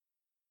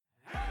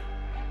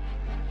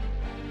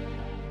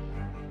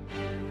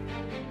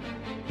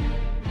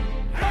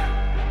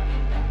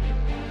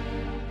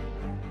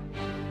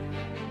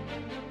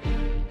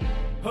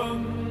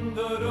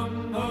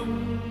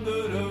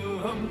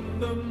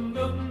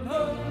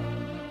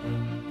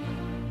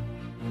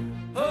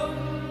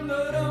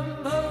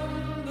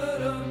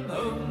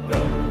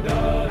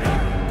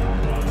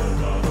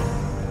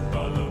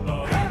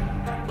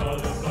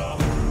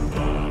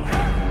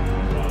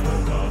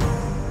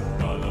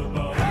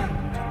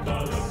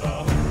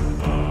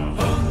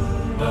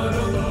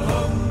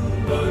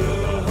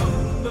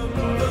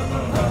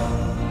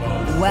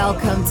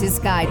Welcome to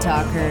Sky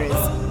Talkers.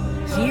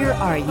 Here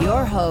are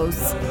your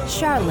hosts,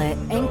 Charlotte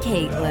and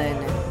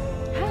Caitlin.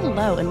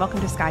 Hello, and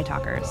welcome to Sky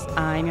Talkers.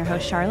 I'm your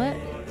host, Charlotte.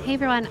 Hey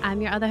everyone, I'm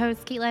your other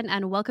host, Caitlin,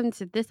 and welcome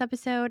to this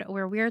episode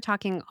where we're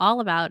talking all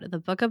about the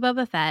Book of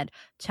Boba Fett,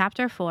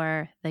 Chapter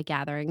 4, The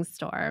Gathering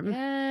Storm.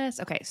 Yes.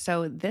 Okay,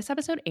 so this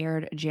episode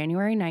aired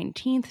January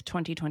 19th,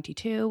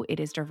 2022. It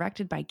is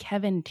directed by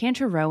Kevin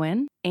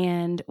Tancharoen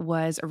and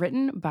was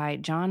written by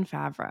Jon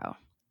Favreau.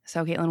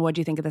 So, Caitlin, what do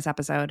you think of this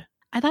episode?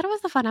 I thought it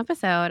was a fun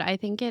episode. I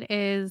think it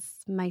is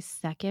my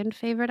second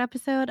favorite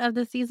episode of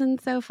the season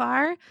so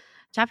far.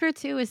 Chapter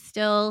 2 is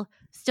still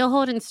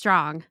holding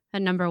strong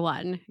at number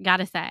 1,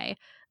 gotta say.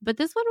 But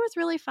this one was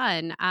really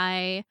fun.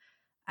 I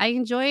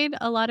enjoyed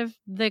a lot of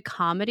the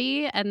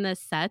comedy and the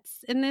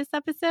sets in this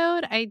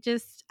episode. I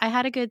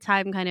had a good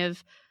time kind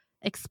of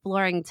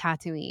exploring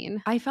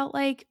Tatooine. I felt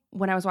like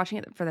when I was watching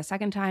it for the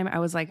second time, I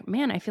was like,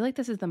 man, I feel like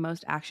this is the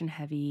most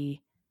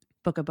action-heavy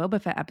Book of Boba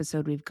Fett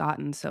episode we've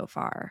gotten so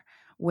far,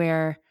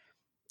 where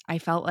I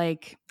felt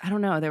like, I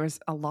don't know, there was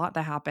a lot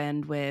that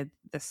happened with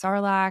the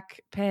Sarlacc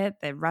pit,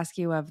 the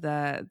rescue of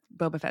the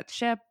Boba Fett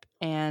ship,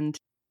 and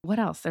what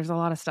else? There's a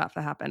lot of stuff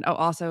that happened. Oh,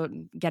 also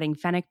getting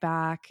Fennec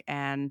back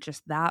and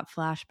just that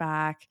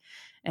flashback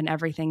and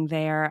everything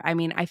there. I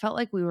mean, I felt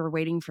like we were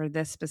waiting for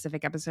this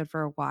specific episode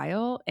for a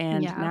while,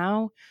 and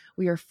now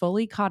we are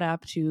fully caught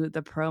up to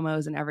the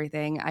promos and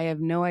everything. I have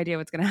no idea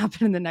what's going to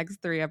happen in the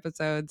next 3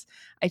 episodes.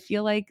 I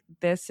feel like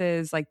this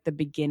is like the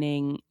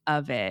beginning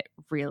of it,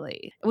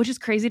 really, which is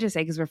crazy to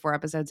say because we're 4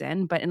 episodes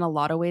in, but in a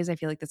lot of ways, I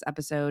feel like this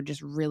episode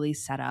just really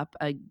set up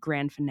a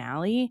grand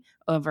finale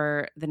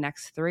over the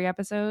next 3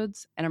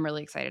 episodes, and I'm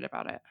really excited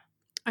about it.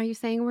 Are you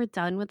saying we're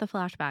done with the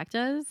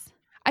flashbacks?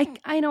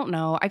 I don't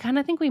know. I kind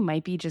of think we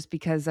might be, just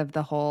because of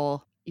the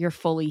whole you're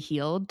fully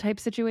healed type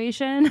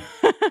situation.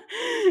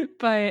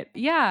 But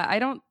yeah, I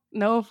don't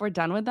know if we're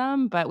done with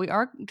them, but we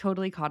are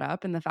totally caught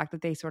up in the fact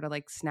that they sort of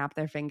like snapped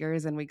their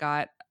fingers and we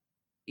got,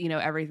 you know,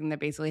 everything that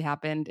basically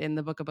happened in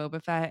the Book of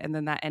Boba Fett, and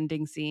then that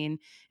ending scene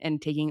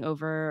and taking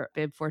over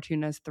Bib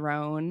Fortuna's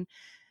throne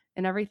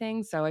and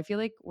everything. So I feel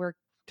like we're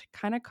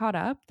kind of caught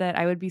up, that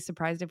I would be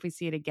surprised if we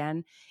see it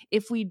again.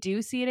 If we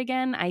do see it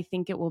again, I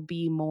think it will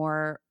be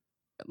more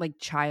like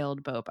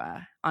child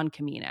Boba on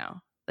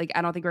Kamino. Like,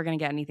 I don't think we're going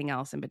to get anything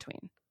else in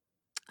between.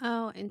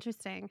 Oh,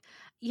 interesting.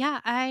 Yeah,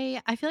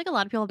 I feel like a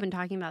lot of people have been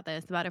talking about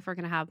this, about if we're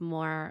going to have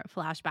more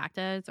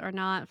flashbacks or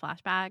not,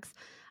 flashbacks.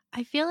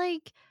 I feel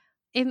like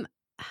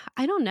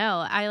I don't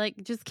know. I like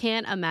just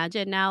can't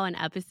imagine now an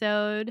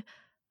episode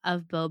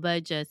of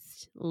Boba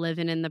just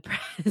living in the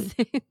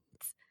present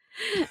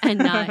and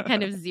not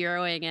kind of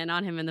zeroing in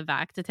on him in the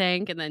Bacta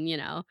tank, and then, you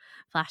know,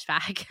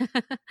 flashback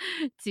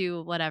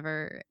to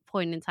whatever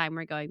point in time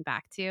we're going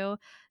back to.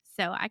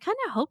 So I kind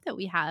of hope that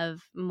we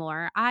have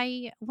more.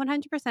 I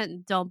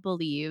 100% don't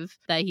believe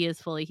that he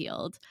is fully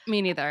healed.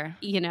 Me neither.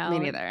 You know, Me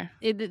neither.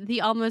 The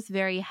almost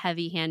very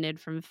heavy-handed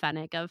from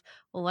Fennec of,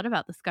 well, what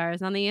about the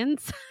scars on the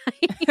inside?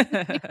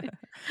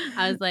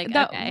 I was like,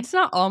 okay. It's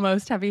not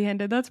almost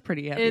heavy-handed. That's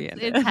pretty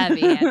heavy-handed. It's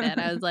heavy-handed.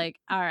 I was like,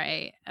 all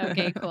right,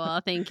 okay, cool.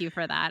 Thank you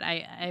for that.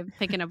 I'm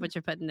picking up what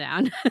you're putting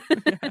down.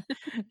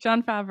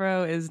 Jon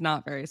Favreau is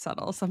not very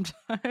subtle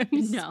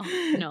sometimes.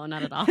 No,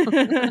 not at all.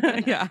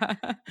 Yeah.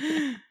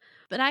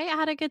 But I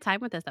had a good time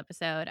with this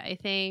episode. I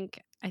think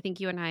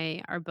you and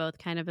I are both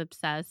kind of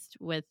obsessed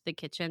with the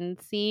kitchen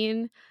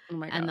scene. Oh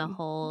my God. And the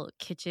whole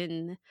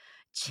kitchen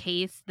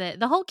chase, the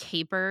whole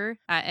caper,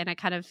 and I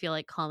kind of feel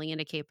like calling it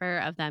a caper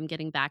of them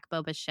getting back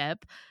Boba's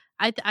ship.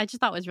 I just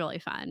thought was really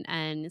fun,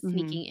 and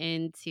sneaking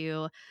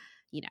into,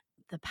 you know,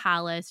 the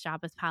palace,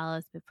 Jabba's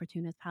palace, Bib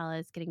Fortuna's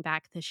palace, getting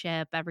back the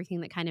ship, everything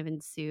that kind of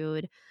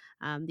ensued.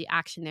 The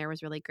action there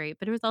was really great,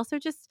 but it was also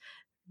just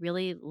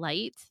really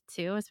light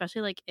too,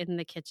 especially like in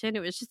the kitchen.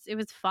 It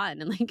was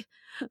fun, and like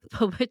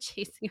Boba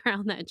chasing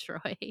around that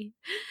droid.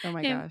 Oh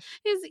my gosh.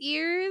 His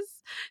ears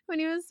when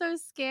he was so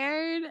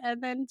scared,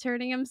 and then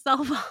turning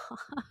himself off.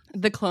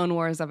 The Clone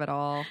Wars of it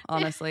all,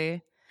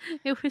 honestly.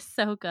 It was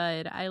so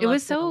good. It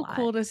was so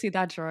cool to see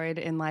that droid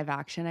in live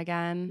action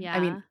again. Yeah. I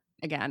mean,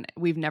 again,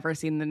 we've never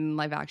seen them in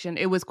live action.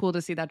 It was cool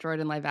to see that droid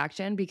in live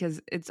action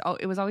because it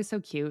was always so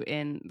cute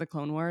in the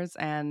Clone Wars,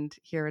 and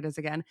here it is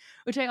again,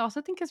 which I also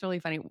think is really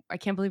funny. I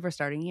can't believe we're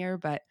starting here,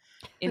 but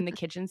in the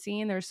kitchen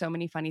scene, there's so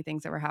many funny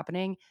things that were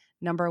happening.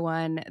 Number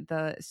one,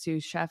 the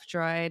sous chef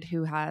droid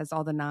who has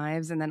all the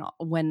knives, and then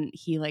when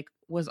he like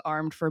was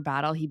armed for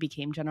battle, he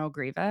became General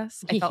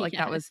Grievous. I felt like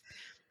that was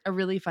a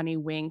really funny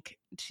wink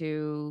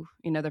to,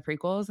 you know, the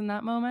prequels in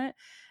that moment.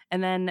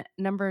 And then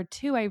number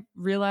 2, I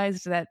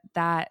realized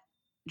that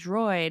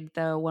droid,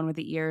 the one with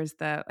the ears,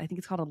 I think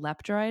it's called a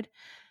lep droid,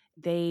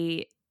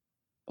 they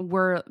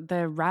were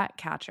the rat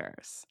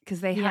catchers,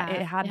 because they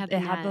had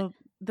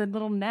the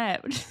little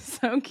net, which is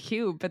so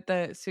cute. But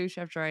the sous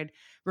chef droid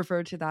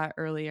referred to that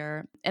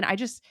earlier, and I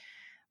just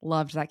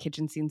loved that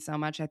kitchen scene so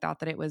much. I thought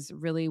that it was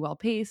really well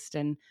paced,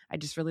 and I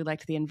just really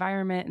liked the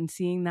environment and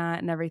seeing that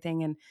and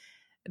everything. And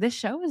this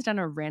show has done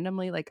a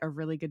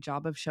really good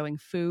job of showing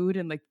food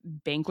and like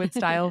banquet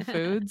style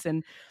foods.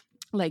 And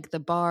like the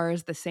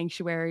bars, the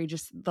sanctuary,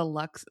 just the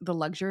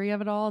luxury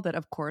of it all, that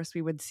of course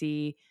we would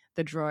see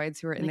the droids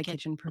who were in the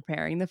kitchen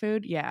preparing the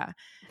food. Yeah.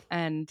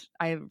 And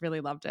I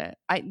really loved it.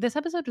 This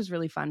episode was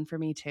really fun for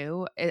me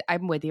too.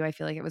 I'm with you. I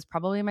feel like it was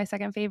probably my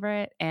second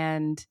favorite,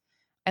 and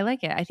I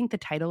like it. I think the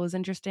title is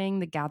interesting,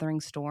 The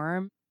Gathering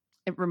Storm.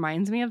 It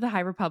reminds me of the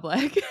High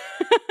Republic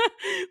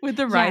with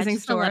the Rising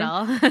Storm.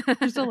 A little.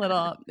 Just a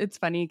little. It's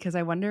funny because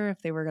I wonder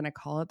if they were going to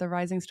call it the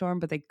Rising Storm,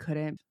 but they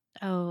couldn't.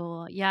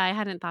 Oh, yeah, I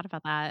hadn't thought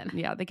about that.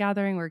 Yeah, The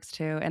Gathering works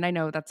too. And I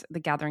know that's The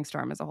Gathering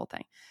Storm is a whole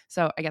thing.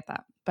 So I get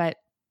that. But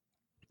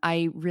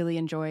I really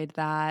enjoyed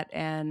that.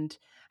 And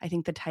I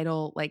think the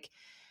title, like,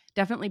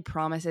 definitely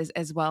promises,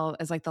 as well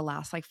as like the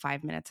last like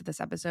 5 minutes of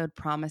this episode,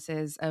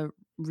 promises a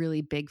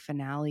really big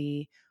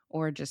finale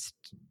or just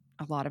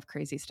a lot of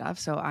crazy stuff.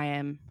 So I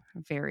am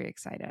very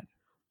excited.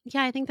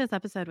 Yeah, I think this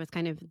episode was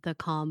kind of the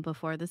calm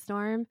before the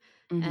storm.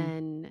 Mhm.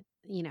 And,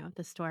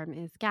 the storm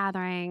is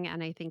gathering.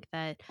 And I think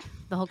that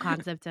the whole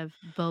concept of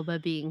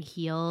Boba being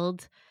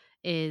healed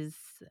is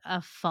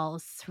a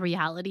false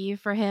reality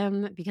for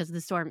him because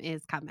the storm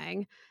is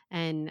coming.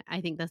 And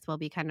I think this will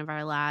be kind of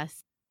our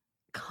last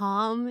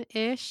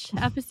calm-ish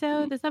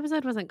episode. This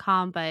episode wasn't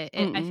calm, but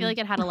I feel like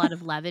it had a lot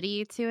of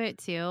levity to it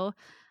too,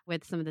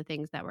 with some of the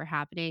things that were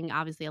happening.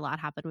 Obviously, a lot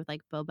happened with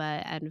like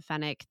Boba and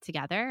Fennec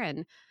together,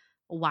 and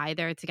why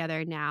they're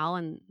together now,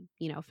 and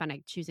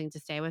Fennec choosing to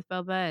stay with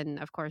Boba, and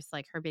of course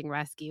like her being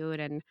rescued,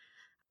 and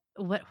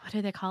what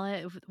do they call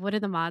it? What do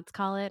the mods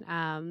call it?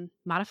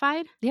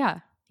 Modified? Yeah.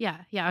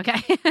 Yeah,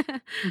 okay.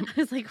 I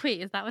was like,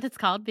 wait, is that what it's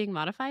called? Being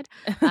modified?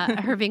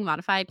 Her being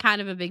modified,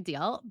 kind of a big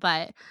deal.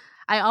 But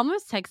I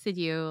almost texted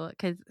you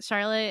because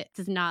Charlotte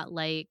does not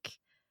like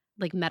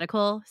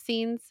medical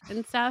scenes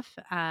and stuff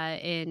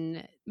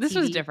in This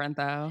TV. was different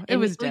though. It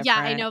was different. Yeah,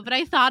 I know, but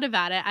I thought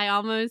about it. I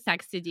almost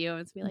texted you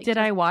and be like, did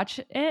I watch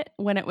it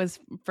when it was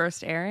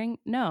first airing?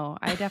 No,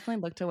 I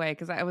definitely looked away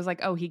because I was like,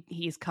 oh,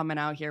 he's coming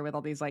out here with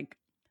all these like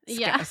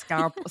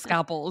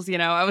scalpels,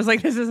 I was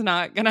like, this is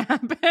not gonna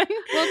happen.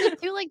 Well, to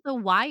do like the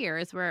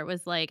wires where it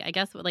was like, I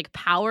guess like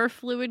power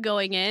fluid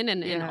going in,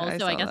 and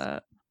also I guess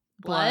that.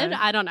 Blood.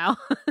 I don't know.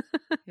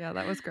 Yeah,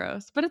 that was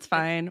gross, but it's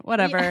fine.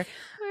 Whatever.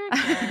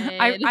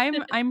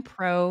 I'm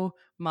pro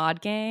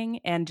mod gang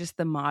and just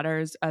the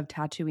modders of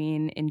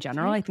Tatooine in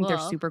general. Very I think cool.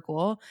 they're super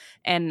cool,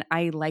 and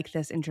I like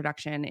this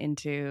introduction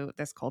into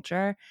this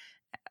culture.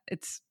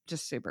 It's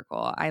just super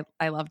cool.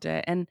 I loved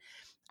it. And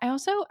I'm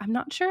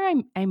not sure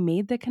I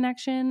made the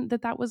connection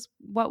that was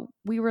what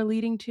we were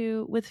leading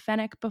to with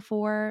Fennec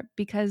before,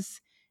 because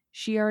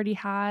she already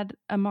had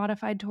a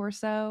modified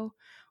torso,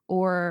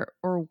 or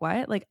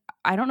what. Like,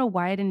 I don't know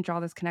why I didn't draw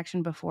this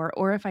connection before,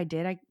 or if I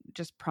did, I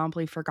just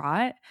promptly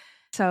forgot.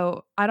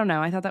 So I don't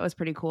know. I thought that was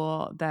pretty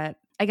cool, that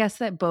I guess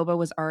that Boba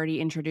was already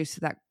introduced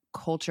to that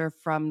culture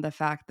from the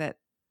fact that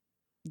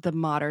the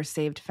modder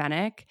saved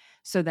Fennec.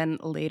 So then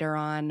later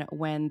on,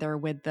 when they're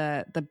with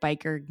the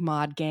biker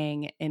mod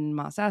gang in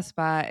Mos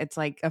Espa, it's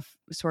like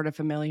sort of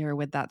familiar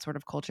with that sort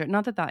of culture.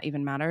 Not that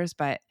even matters,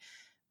 but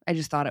I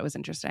just thought it was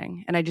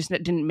interesting. And I just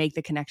didn't make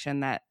the connection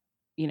that,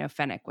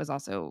 Fennec was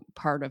also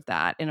part of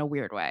that in a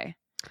weird way.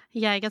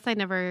 Yeah, I guess I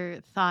never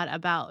thought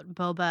about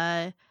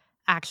Boba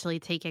actually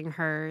taking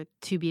her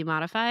to be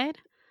modified.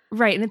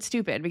 Right. And it's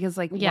stupid because,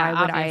 like, Yeah,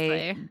 why would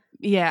obviously.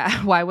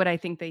 why would I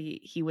think that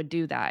he would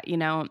do that,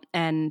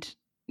 And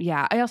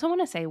yeah, I also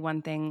want to say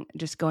one thing,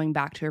 just going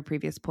back to a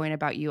previous point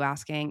about you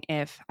asking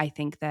if I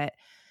think that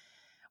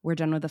we're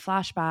done with the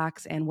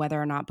flashbacks and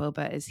whether or not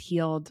Boba is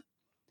healed.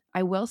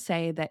 I will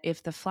say that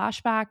if the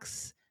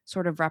flashbacks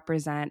sort of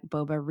represent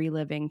Boba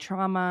reliving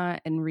trauma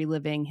and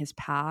reliving his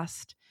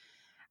past,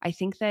 I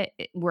think that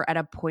we're at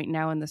a point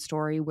now in the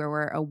story where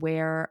we're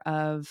aware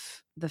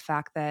of the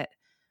fact that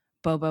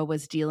Boba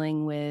was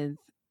dealing with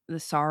the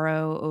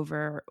sorrow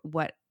over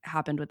what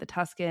happened with the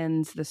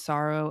Tuskens, the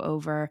sorrow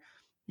over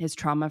his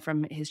trauma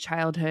from his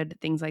childhood,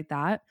 things like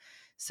that.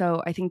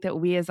 So I think that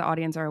we as the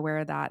audience are aware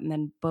of that. And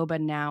then Boba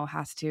now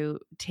has to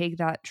take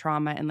that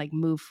trauma and like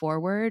move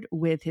forward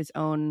with his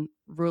own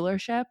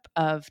rulership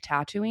of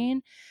Tatooine.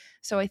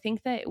 So I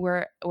think that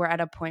we're at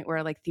a point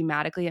where, like,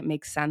 thematically it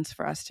makes sense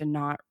for us to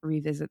not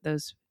revisit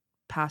those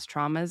past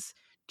traumas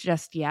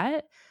just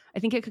yet. I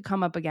think it could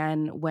come up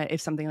again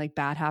if something like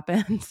bad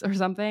happens or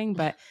something,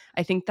 but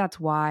I think that's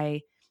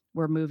why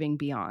we're moving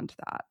beyond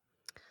that.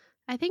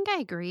 I think I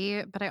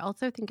agree, but I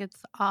also think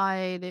it's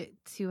odd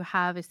to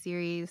have a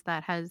series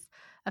that has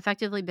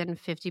effectively been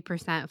 50%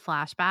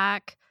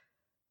 flashback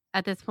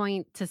at this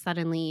point to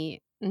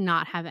suddenly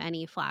not have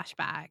any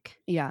flashback.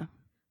 Yeah.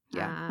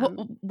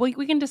 Well,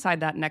 we can decide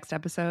that next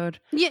episode.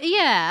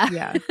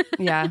 Yeah.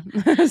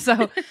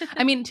 So,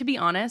 I mean, to be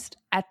honest,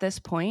 at this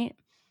point,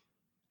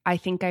 I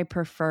think I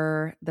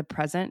prefer the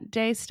present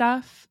day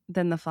stuff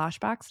than the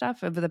flashback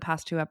stuff. Over the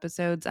past 2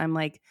 episodes, I'm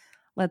like,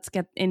 let's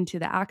get into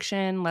the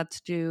action.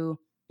 Let's do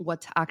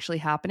what's actually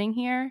happening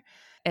here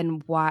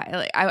and why.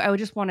 Like, I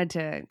just wanted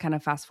to kind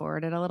of fast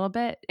forward it a little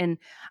bit. And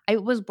I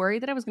was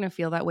worried that I was going to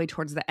feel that way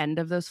towards the end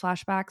of those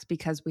flashbacks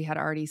because we had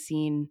already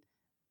seen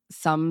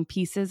some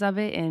pieces of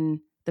it in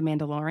The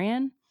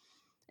Mandalorian.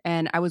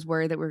 And I was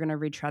worried that we were going to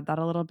retread that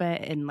a little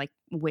bit and like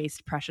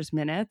waste precious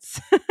minutes.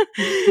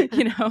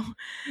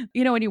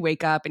 When you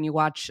wake up and you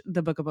watch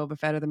the Book of Boba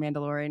Fett or the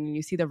Mandalorian and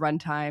you see the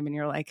runtime and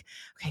you're like,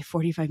 okay,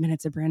 45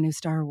 minutes of brand new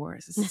Star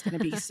Wars. This is going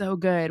to be so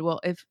good. Well,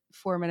 if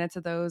 4 minutes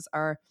of those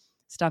are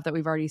stuff that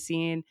we've already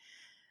seen,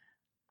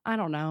 I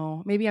don't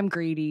know. Maybe I'm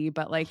greedy,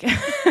 but like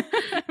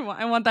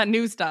I want that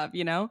new stuff,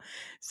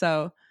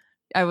 So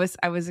I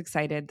was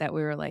excited that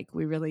we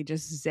really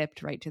just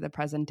zipped right to the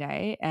present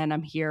day, and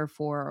I'm here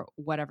for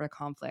whatever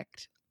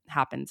conflict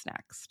happens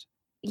next.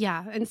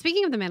 Yeah. And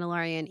speaking of The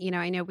Mandalorian,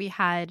 I know we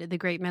had the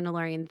Great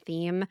Mandalorian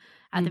theme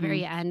at the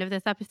very end of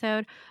this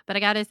episode, but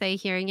I got to say,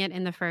 hearing it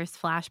in the first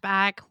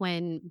flashback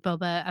when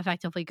Boba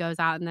effectively goes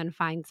out and then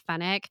finds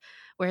Fennec,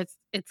 where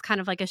it's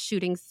kind of like a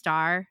shooting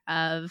star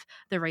of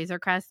the Razor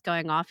Crest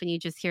going off, and you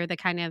just hear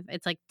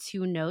it's like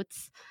 2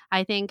 notes,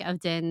 I think, of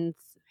Din's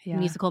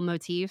musical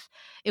motif.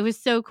 It was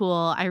so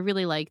cool. I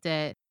really liked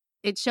it.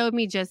 It showed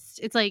me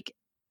it's like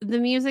the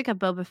music of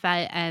Boba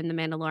Fett and The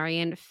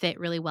Mandalorian fit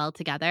really well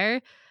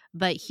together.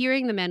 But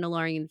hearing the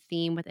Mandalorian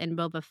theme within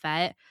Boba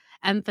Fett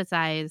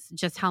emphasize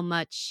just how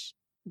much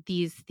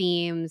these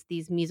themes,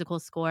 these musical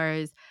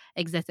scores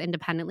exist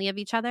independently of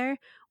each other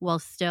while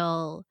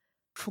still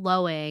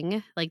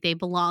flowing, like they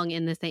belong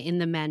in the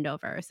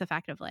Mandoverse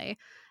effectively.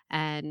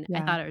 And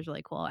I thought it was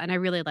really cool. And I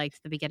really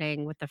liked the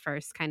beginning with the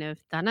first kind of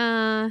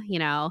dana,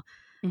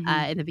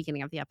 in the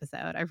beginning of the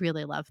episode. I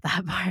really loved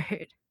that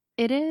part.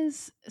 It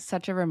is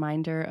such a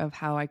reminder of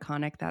how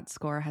iconic that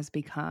score has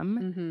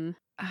become.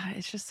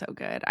 It's just so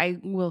good. I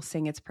will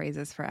sing its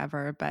praises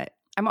forever, but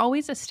I'm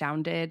always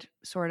astounded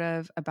sort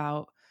of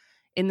about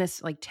in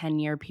this like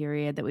 10-year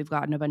period that we've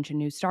gotten a bunch of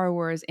new Star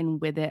Wars and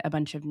with it a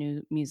bunch of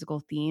new musical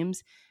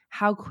themes,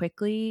 how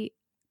quickly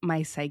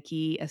my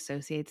psyche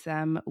associates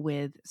them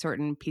with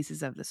certain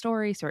pieces of the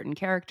story, certain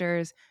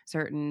characters,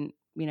 certain,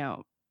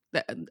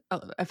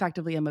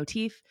 effectively a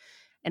motif,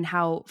 and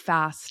how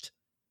fast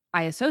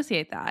I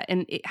associate that.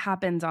 And it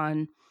happens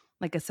on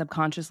like a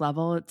subconscious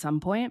level at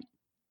some point.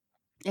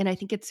 And I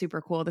think it's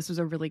super cool. This was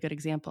a really good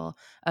example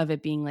of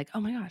it being like, oh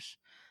my gosh,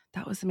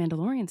 that was the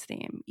Mandalorian's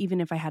theme, even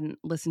if I hadn't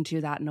listened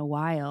to that in a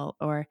while,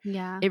 or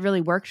it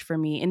really worked for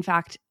me. In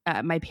fact,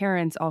 my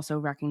parents also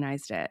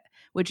recognized it,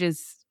 which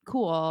is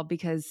cool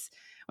because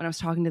when I was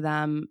talking to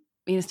them,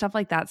 stuff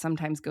like that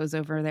sometimes goes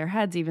over their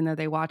heads, even though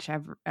they watch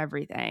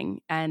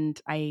everything.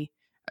 And I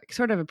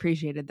sort of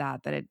appreciated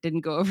that it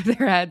didn't go over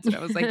their heads. And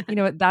I was like, you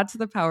know what? That's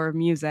the power of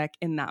music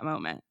in that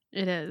moment.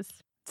 It is.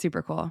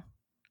 Super cool.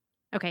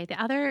 Okay,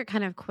 the other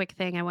kind of quick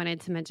thing I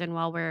wanted to mention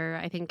while we're,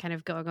 I think, kind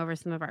of going over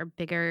some of our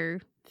bigger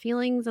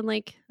feelings and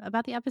like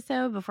about the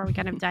episode before we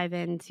kind of dive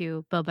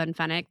into Boba and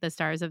Fennec, the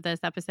stars of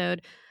this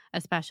episode,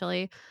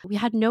 especially. We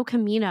had no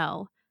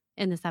Kamino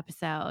in this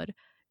episode,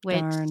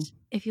 which,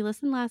 if you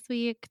listened last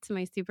week to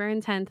my super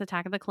intense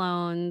Attack of the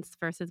Clones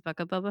versus Book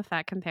of Boba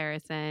Fett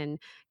comparison,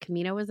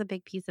 Kamino was a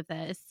big piece of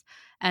this.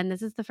 And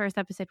this is the first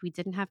episode we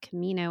didn't have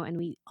Kamino, and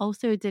we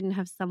also didn't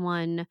have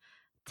someone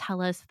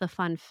tell us the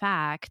fun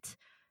fact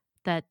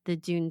that the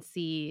Dune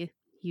Sea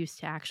used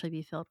to actually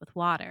be filled with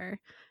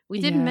water.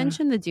 We didn't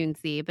mention the Dune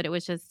Sea, but it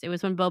was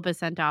when Boba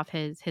sent off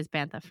his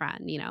Bantha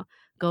friend,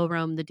 go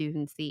roam the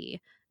Dune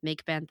Sea,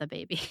 make Bantha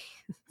baby.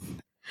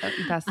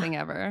 Best thing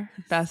ever.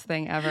 Best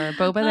thing ever.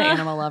 Boba the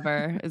animal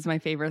lover is my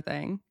favorite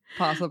thing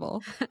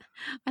possible.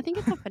 I think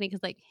it's so funny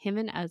because like him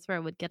and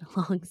Ezra would get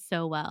along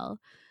so well.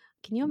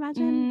 Can you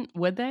imagine?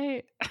 Would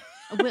they?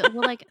 well,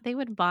 like they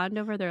would bond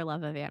over their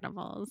love of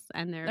animals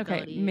and their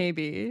ability.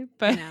 Maybe,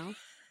 but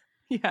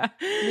yeah,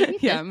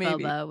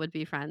 maybe Boba would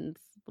be friends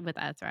with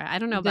Ezra. I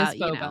don't know about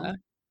Boba.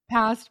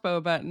 Past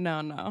Boba,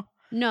 no.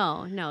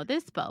 No,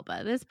 this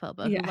Boba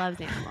who loves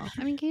animals.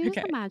 I mean, can you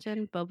just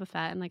imagine Boba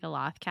Fett and like a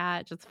loth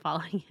cat just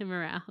following him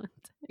around?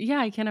 Yeah,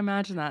 I can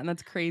imagine that, and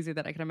that's crazy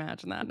that I can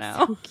imagine that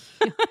now.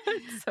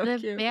 So cute. The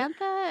cute.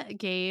 Bantha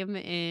game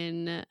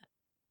in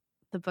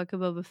the Book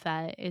of Boba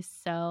Fett is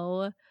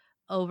so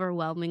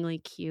overwhelmingly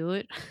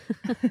cute.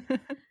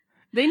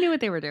 They knew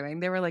what they were doing.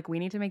 They were like, we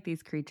need to make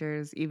these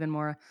creatures even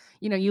more,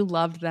 you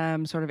loved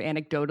them sort of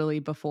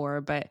anecdotally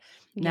before, but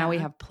now we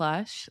have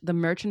plush, the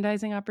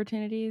merchandising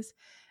opportunities.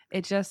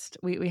 It just,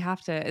 we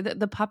have to,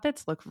 the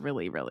puppets look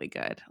really, really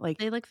good. Like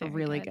they look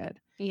really good.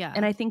 Yeah.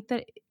 And I think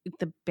that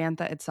the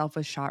Bantha itself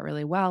was shot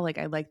really well. Like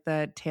I like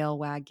the tail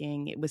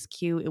wagging. It was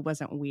cute. It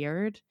wasn't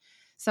weird.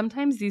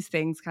 Sometimes these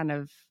things kind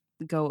of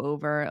go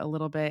over a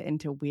little bit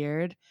into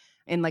weird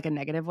in like a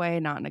negative way,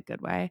 not in a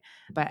good way,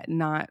 but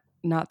not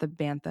the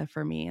Bantha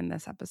for me in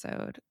this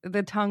episode.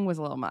 The tongue was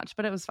a little much,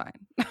 but it was fine.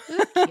 It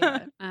was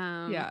cute.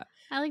 Yeah.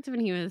 I liked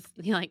when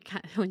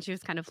when she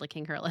was kind of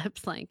licking her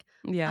lips, like,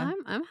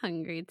 I'm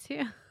hungry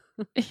too.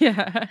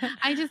 Yeah.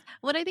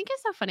 What I think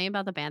is so funny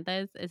about the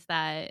Banthas is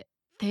that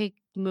they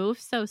move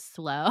so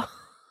slow.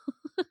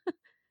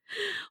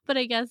 But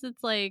I guess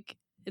it's like,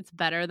 it's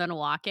better than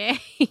walking.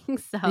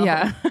 So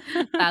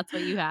that's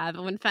what you have.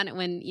 When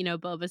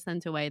Boba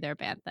sent away their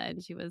Bantha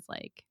and she was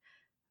like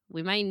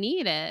we might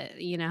need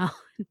it.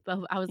 But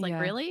I was like, Yeah.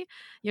 really?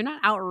 You're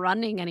not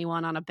outrunning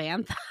anyone on a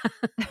bantha.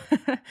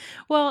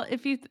 Well,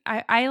 if you,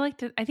 I like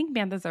to, I think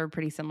banthas are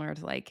pretty similar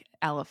to like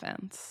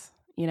elephants,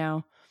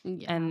 Yeah.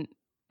 and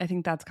I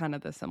think that's kind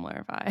of the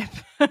similar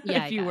vibe.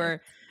 Yeah, I If you guess.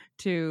 were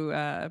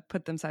to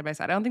put them side by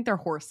side, I don't think they're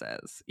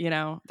horses. They're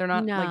not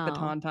like the No.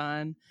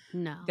 tauntaun.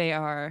 No. They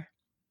are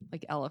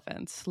like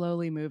elephants,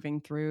 slowly moving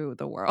through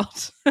the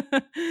world,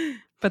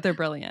 but they're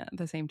brilliant at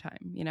the same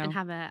time. And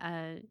have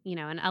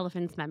an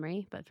elephant's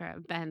memory, but for a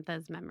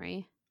bantha's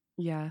memory.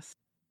 Yes.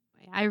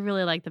 I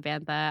really like the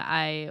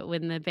bantha.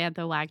 When the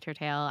bantha wagged her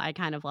tail, I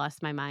kind of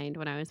lost my mind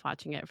when I was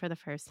watching it for the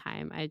first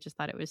time. I just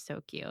thought it was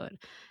so cute. Yeah.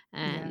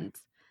 And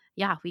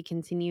yeah, we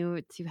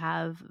continue to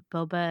have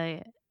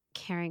Boba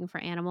caring for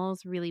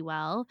animals really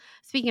well.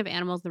 Speaking of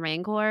animals, the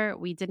Rancor,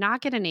 we did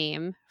not get a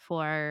name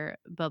for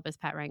Boba's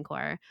pet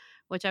Rancor,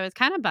 which I was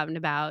kind of bummed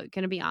about,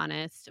 gonna be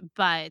honest.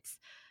 But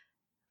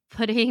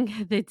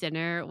putting the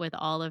dinner with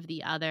all of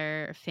the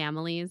other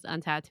families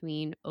on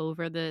Tatooine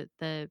over the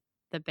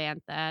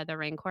bantha, the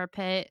Rancor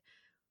pit,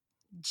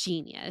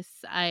 genius.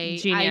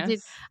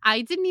 Genius.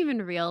 I didn't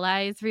even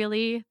realize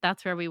really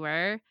that's where we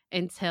were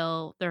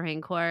until the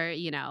Rancor,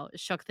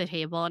 shook the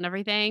table and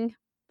everything.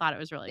 Thought it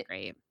was really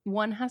great.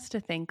 One has to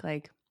think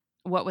like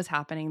what was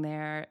happening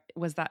there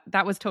was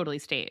that was totally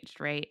staged,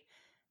 right?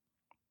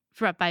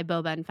 By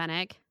Boba and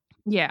Fennec.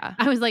 Yeah.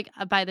 I was like,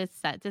 by the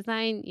set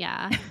design,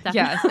 yeah,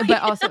 Yes, definitely.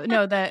 but also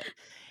no, that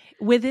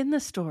within the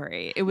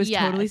story, it was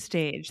totally Yes.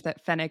 staged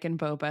that Fennec and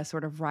Boba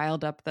sort of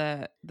riled up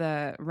the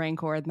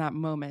Rancor in that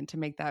moment to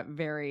make that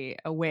very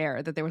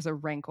aware that there was a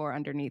Rancor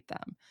underneath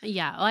them.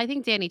 Yeah. Well, I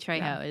think Danny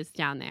Yeah. Trejo is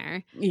down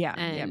there Yeah,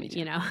 and, me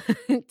too.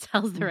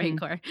 tells the Mhm.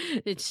 Rancor,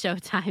 it's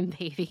showtime,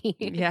 baby.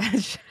 Yeah.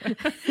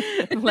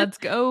 Let's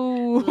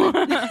go.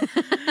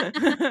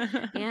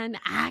 And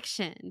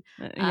action.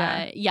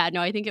 Yeah. Yeah,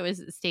 no, I think it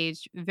was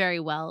staged very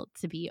well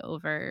to be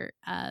over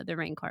the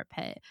Rancor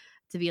pit,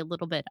 to be a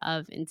little bit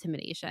of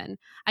intimidation.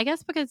 I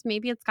guess because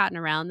maybe it's gotten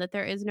around that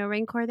there is no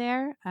Rancor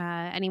there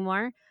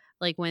anymore.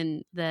 Like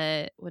when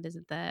the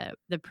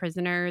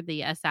prisoner,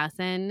 the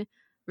assassin,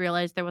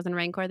 realized there wasn't a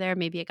Rancor there,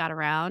 maybe it got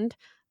around.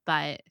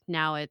 But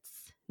now it's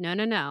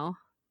no.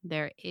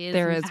 There is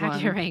There in is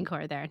fact a one.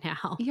 Rancor there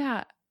now.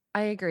 Yeah,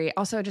 I agree.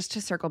 Also, just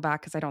to circle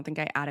back, because I don't think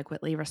I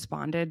adequately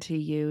responded to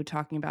you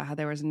talking about how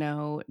there was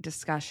no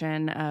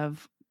discussion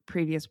of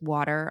previous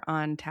water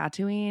on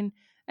Tatooine.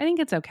 I think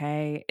it's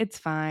okay. It's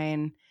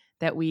fine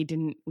that we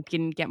didn't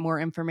get more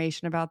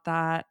information about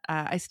that.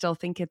 I still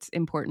think it's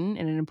important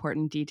and an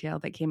important detail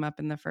that came up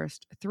in the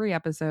first 3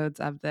 episodes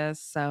of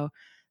this. So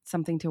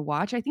something to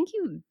watch. I think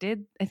you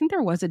did. I think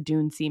there was a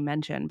Dune Sea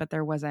mention, but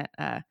there wasn't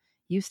a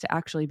used to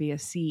actually be a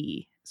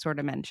sea sort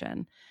of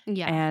mention.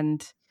 Yeah.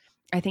 And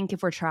I think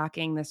if we're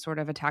tracking this sort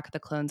of Attack of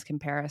the Clones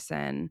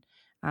comparison,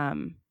 yeah,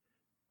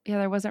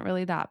 there wasn't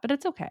really that, but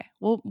it's okay.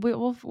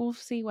 We'll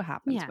see what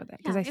happens Yeah. with it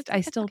because Yeah. I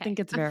It's still okay. think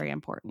it's I'm very fine.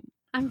 important.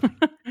 I'm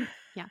fine.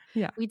 Yeah.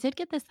 Yeah. We did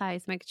get the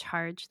seismic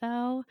charge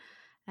though,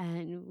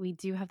 and we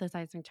do have the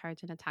seismic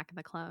charge in Attack of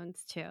the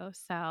Clones too.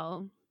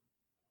 So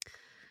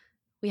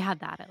we had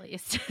that at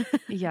least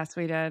Yes,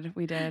 we did.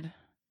 We did.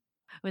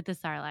 with the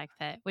Sarlacc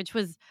pit, which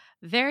was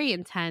very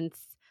intense.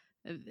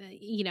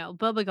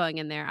 Boba going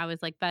in there, I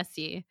was like,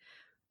 Bestie,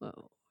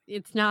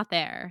 it's not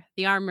there.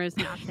 The armor's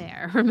not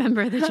there.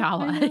 Remember the I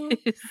know.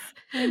 Jawas.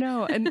 I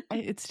know. And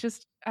it's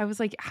just, I was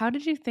like, how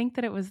did you think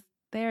that it was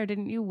there?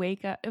 Didn't you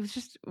wake up? It was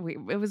just,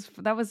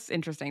 that was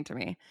interesting to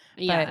me.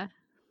 Yeah. But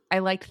I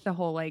liked the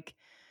whole like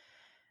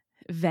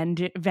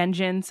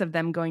vengeance of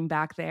them going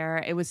back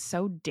there. It was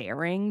so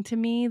daring to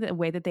me, the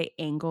way that they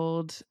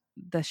angled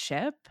the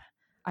ship.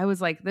 I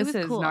was like, this was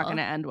is not going cool.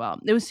 to end well.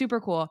 It was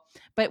super cool.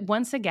 But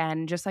once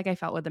again, just like I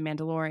felt with The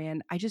Mandalorian,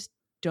 I just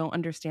don't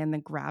understand the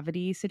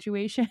gravity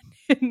situation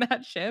in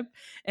that ship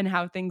and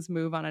how things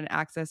move on an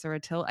axis or a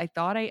tilt. I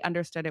thought I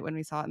understood it when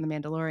we saw it in The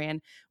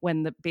Mandalorian,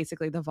 when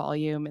basically the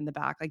volume in the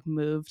back like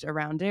moved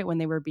around it when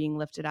they were being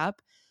lifted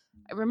up.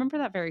 I remember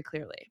that very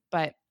clearly.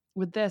 But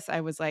with this, I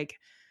was like,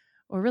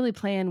 we're really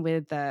playing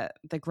with the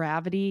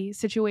gravity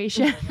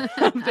situation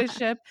of the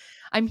ship.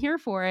 I'm here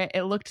for it.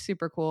 It looked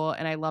super cool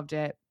and I loved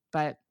it.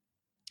 But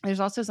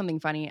there's also something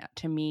funny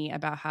to me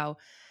about how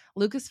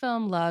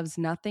Lucasfilm loves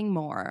nothing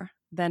more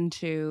than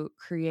to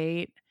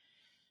create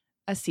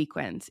a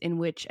sequence in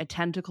which a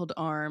tentacled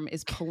arm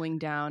is pulling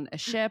down a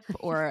ship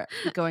or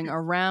going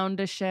around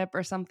a ship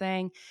or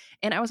something.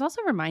 And I was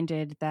also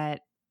reminded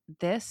that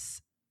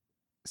this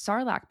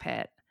Sarlacc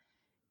pit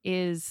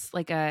is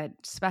like a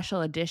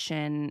special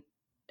edition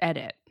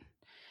edit.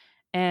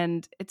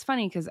 And it's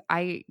funny because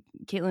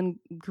Caitlin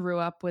grew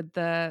up with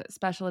the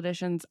special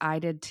editions. I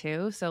did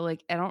too. So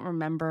like I don't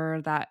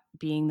remember that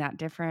being that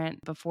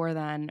different before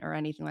then or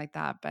anything like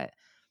that. But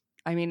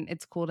I mean,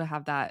 it's cool to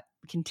have that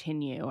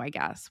continue, I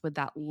guess, with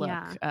that look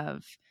Yeah.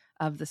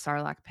 of the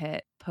Sarlacc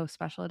pit post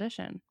special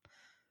edition.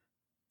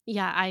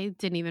 Yeah, I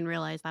didn't even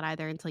realize that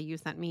either until you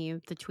sent me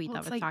the tweet Well, that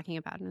it's was like, talking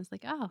about it, and I was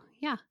like, "Oh,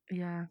 yeah.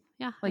 yeah,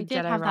 Yeah, I like did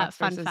Jedi have that rocks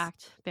fun versus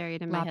fact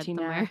buried in my head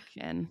somewhere." Latinx,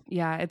 and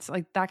yeah, it's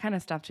like that kind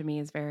of stuff to me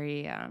is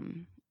very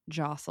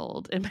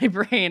jostled in my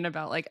brain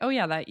about like, oh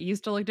yeah, that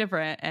used to look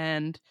different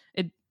and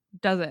it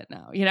doesn't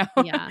now, you know?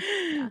 Yeah,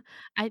 yeah.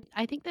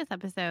 I think this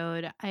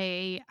episode,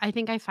 I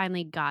think I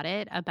finally got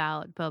it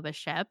about Boba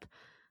Ship,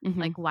 Mhm.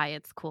 like, why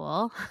it's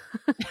cool.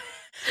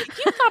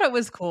 You thought it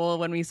was cool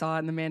when we saw it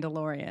in The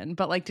Mandalorian,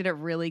 but like, did it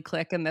really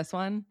click in this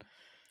one?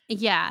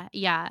 Yeah,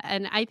 yeah,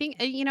 and I think,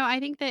 I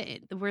think that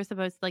we're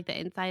supposed to like, the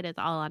inside is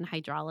all on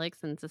hydraulics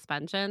and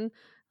suspension,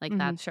 like, Mhm,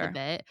 that's the sure.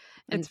 bit, It's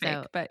and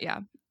so, fake, but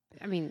yeah.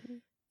 I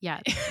mean, yeah,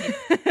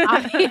 it's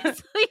obviously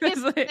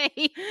It's it's like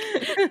fake.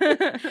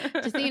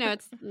 Just so you know,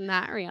 it's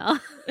not real.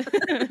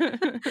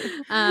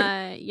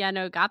 Yeah,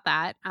 no, got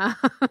that.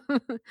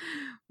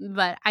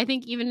 But I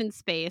think even in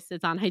space,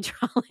 it's on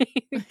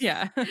hydraulics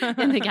Yeah.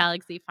 in the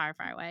galaxy far,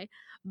 far away.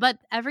 But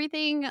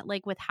everything,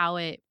 like with how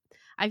I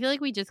feel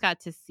like we just got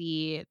to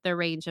see the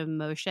range of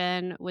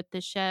motion with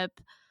the ship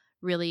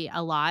really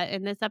a lot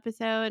in this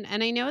episode.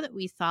 And I know that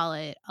we saw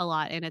it a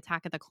lot in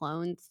Attack of the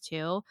Clones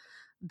too.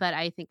 But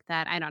I think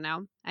that, I don't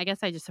know, I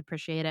guess I just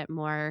appreciate it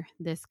more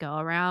this go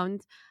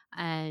around,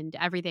 and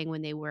everything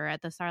when they were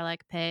at the Sarlacc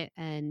pit.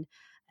 And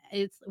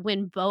it's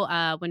when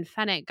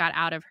Fennec got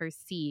out of her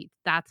seat,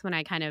 that's when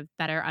I kind of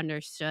better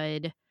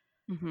understood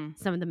Mhm.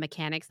 some of the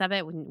mechanics of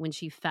it when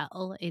she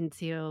fell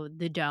into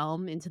the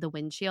dome, into the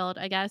windshield,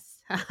 I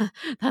guess.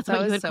 That's That what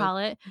you was would so call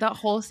it. that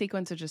whole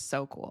sequence was just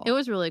so It cool.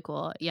 was really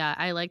cool. Yeah,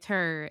 I liked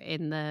her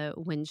in the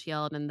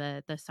windshield and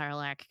the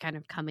Sarlacc kind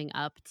of coming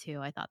up too.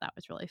 I thought that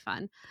was really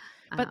fun.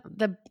 But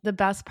Um, the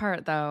best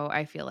part though,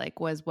 I feel like,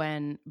 was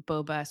when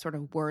Boba sort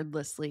of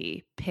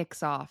wordlessly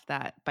picks off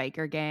that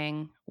biker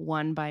gang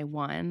one by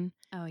one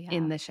oh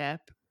in yeah, the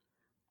ship.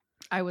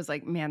 I was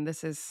like, "Man,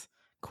 this is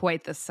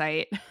quite the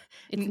sight."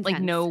 it's Like,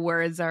 no intense.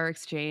 words are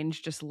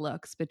exchanged, just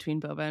looks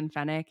between Boba and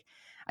Fennec.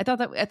 I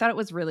thought it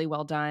was really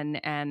well done,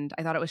 and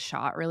I thought it was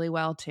shot really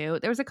well too.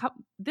 There was a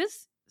couple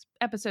this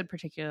episode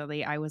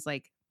particularly, I was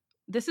like,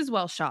 "This is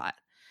well shot."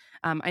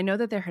 I know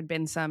that there had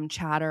been some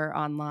chatter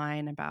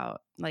online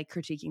about, like,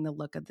 critiquing the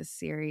look of the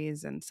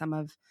series and some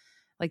of,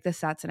 like, the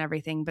sets and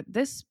everything, but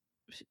this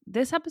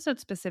episode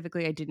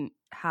specifically, I didn't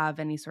have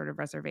any sort of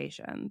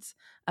reservations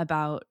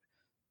about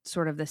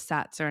sort of the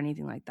sets or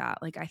anything like that.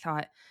 Like, I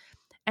thought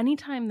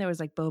anytime there was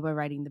like Boba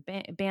riding the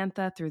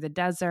bantha through the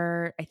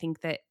desert, I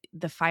think that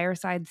the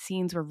fireside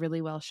scenes were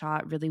really well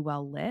shot, really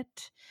well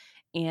lit,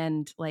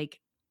 and like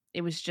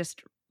it was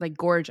just like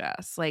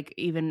gorgeous. Like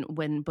even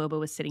when Boba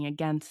was sitting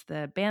against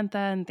the bantha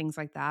and things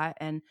like that,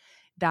 and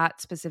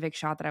that specific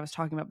shot that I was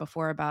talking about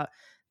before about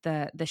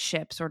the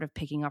ship sort of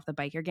picking off the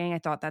biker gang, I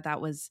thought that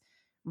that was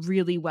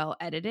really well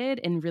edited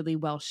and really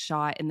well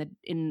shot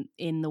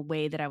in the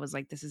way that I was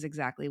like, this is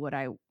exactly what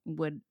I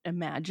would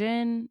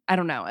imagine. I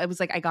don't know. It was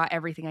like I got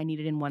everything I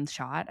needed in one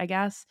shot, I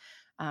guess.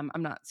 I'm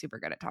not super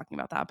good at talking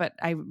about that, but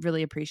I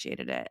really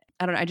appreciated it.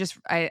 I don't know.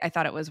 I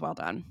thought it was well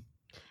done.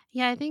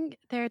 Yeah, I think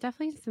there are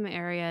definitely some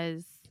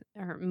areas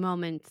or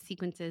moments,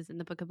 sequences in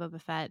the Book of Boba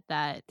Fett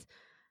that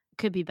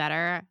could be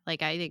better.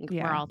 Like, I think we're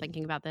Yeah. all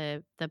thinking about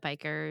the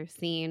biker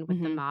scene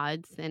with the Hmm.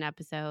 mods in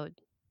episode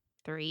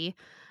 3.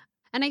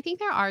 And I think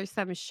there are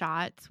some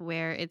shots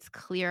where it's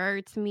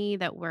clearer to me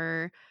that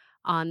we're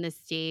on the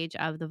stage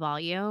of the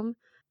volume,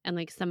 and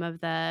like some of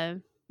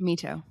the, Me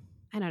too.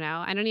 I don't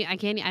know. I don't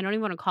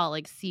even want to call it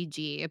like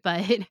CG,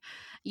 but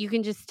you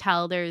can just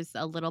tell there's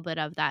a little bit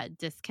of that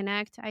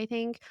disconnect, I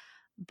think.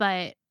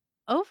 But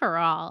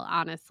overall,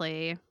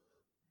 honestly,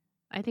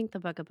 I think the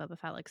Book of Boba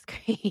Fett looks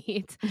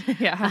great.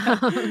 Yeah.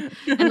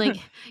 And like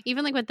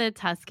even like with the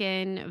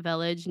Tuscan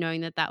village,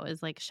 knowing that that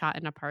was like shot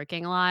in a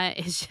parking lot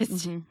is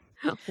just Hmm.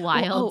 Well,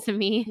 wild oh, to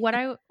me. what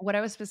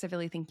I was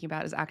specifically thinking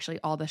about is actually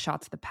all the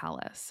shots of the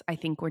palace. I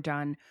think were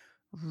done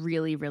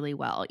really, really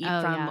well.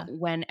 Oh From yeah.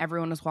 when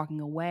everyone was walking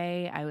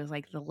away, I was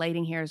like, the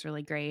lighting here is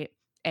really great,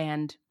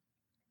 and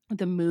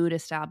the mood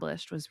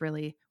established was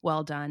really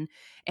well done.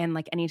 And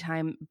like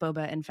anytime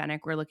Boba and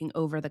Fennec were looking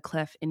over the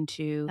cliff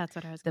into That's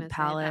what I was the gonna say. That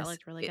palace,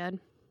 looked really it good.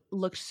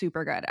 looked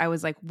super good. I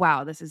was like,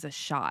 wow, this is a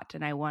shot,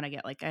 and I want to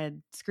get like a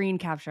screen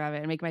capture of it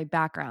and make my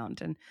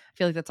background. And I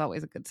feel like that's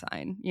always a good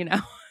sign, you know?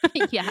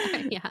 Yeah,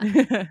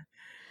 yeah.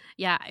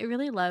 Yeah, I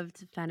really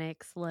loved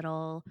Fennec's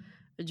little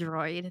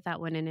droid that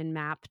went in and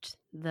mapped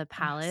the Oh,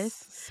 palace.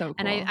 so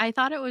And cool. I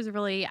thought it was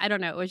really, I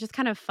don't know, it was just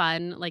kind of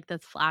fun, like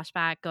this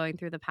flashback going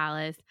through the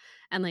palace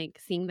and like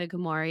seeing the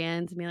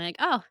Gamorreans and being like,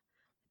 oh,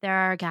 there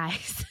are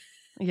guys.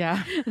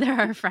 Yeah. There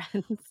are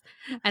friends.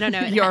 I don't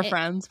know. Your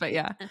friends, but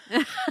yeah.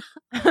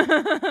 All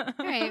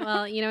right.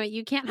 Well, you know what?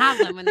 You can't have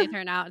them when they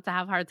turn out to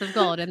have hearts of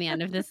gold in the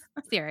end of this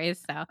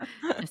series. So,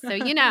 just so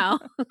you know,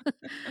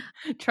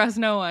 Trust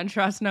no one,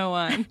 trust no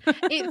one.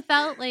 it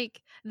felt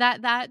like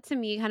that to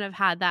me kind of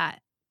had that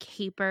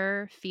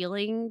caper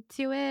feeling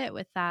to it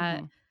with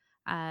that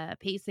Mhm.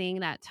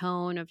 pacing, that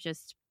tone of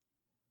just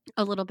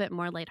a little bit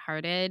more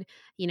lighthearted.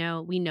 You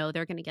know, we know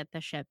they're going to get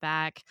the ship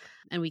back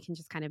and we can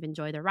just kind of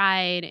enjoy the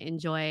ride,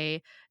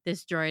 enjoy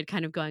this droid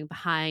kind of going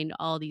behind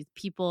all these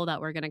people that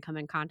we're going to come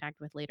in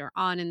contact with later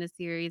on in the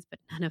series, but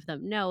none of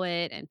them know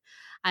it. And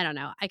I don't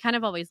know. I kind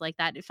of always like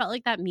that. It felt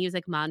like that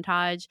music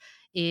montage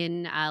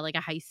in like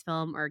a heist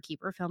film or a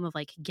keeper film of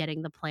like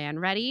getting the plan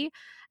ready.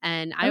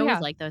 And Oh I always yeah,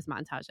 like those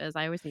montages.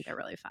 I always think they're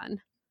really fun.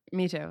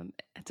 me too.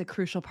 It's a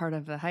crucial part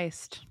of the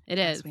heist, It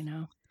as is. we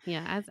know.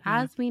 Yeah, Yeah.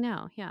 as we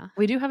know. Yeah.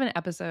 We do have an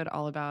episode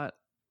all about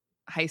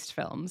heist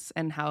films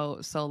and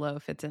how Solo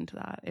fits into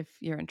that, if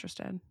you're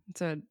interested.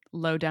 It's a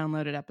low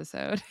downloaded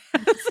episode,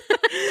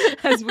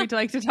 as we'd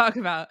like to talk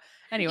about.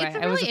 Anyway, It's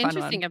a it was a really fun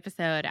interesting one.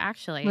 episode, It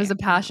actually. was a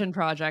passion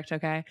project,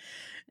 okay?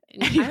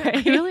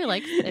 I really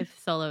like Anyway. if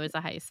Solo is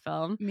a heist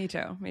film. Me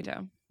too. Me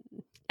too.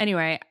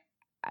 Anyway,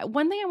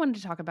 one thing I wanted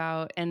to talk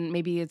about, and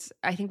maybe it's,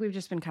 I think we've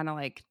just been kind of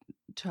like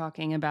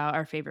talking about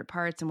our favorite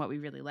parts and what we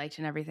really liked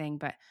and everything.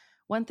 But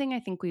one thing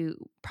I think we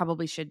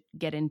probably should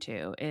get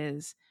into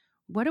is,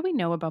 what do we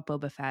know about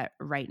Boba Fett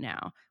right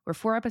now? We're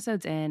 4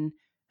 episodes in.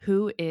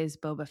 Who is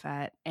Boba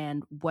Fett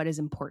and what is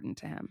important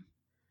to him?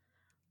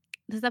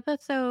 This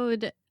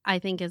episode, I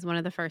think, is one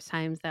of the first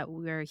times that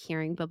we're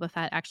hearing Boba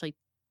Fett actually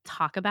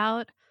talk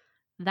about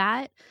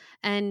that.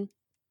 And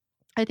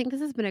I think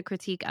this has been a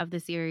critique of the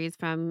series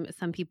from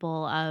some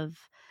people of,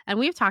 and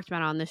we've talked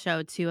about it on the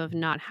show too, of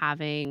not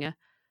having,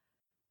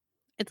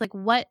 it's like,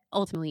 what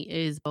ultimately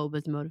is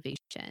Boba's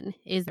motivation?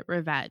 Is it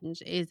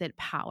revenge? Is it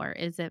power?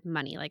 Is it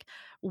money? Like,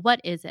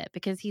 what is it?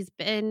 Because he's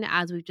been,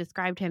 as we've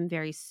described him,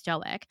 very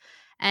stoic.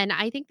 And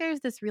I think there's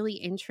this really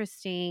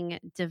interesting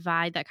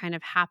divide that kind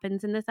of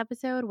happens in this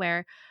episode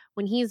where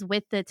when he's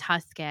with the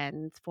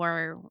Tuskens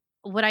for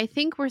what I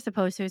think we're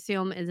supposed to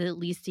assume is at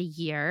least a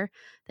year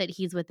that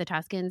he's with the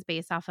Tuskens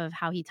based off of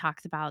how he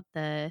talks about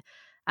the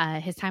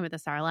his time at the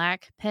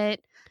Sarlacc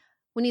pit.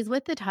 When he's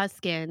with the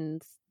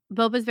Tuskens,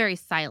 Boba's very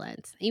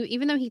silent.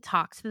 Even though he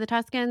talks to the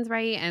Tuskens,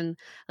 right? And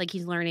like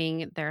he's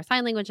learning their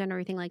sign language and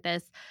everything like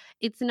this,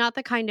 it's not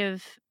the kind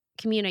of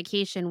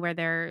communication where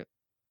they're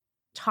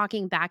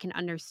talking back and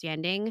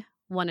understanding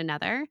one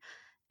another.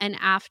 And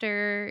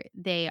after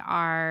they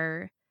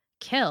are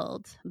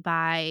killed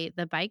by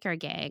the biker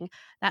gang,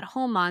 that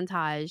whole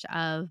montage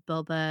of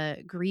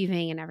Boba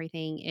grieving and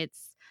everything,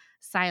 it's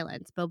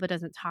silence. Boba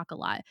doesn't talk a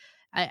lot.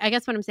 I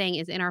guess what I'm saying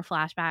is in our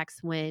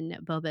flashbacks when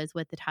Boba is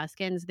with the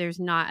Tuskens, there's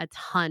not a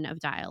ton of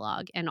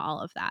dialogue and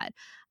all of that.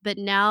 But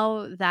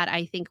now that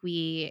I think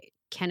we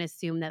can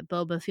assume that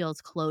Boba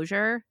feels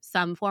closure,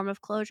 some form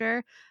of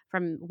closure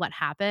from what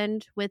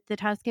happened with the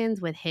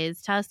Tuskens, with his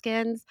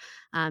Tuskens,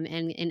 and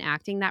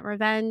enacting that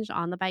revenge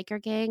on the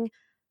biker gang,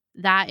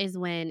 that is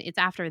when it's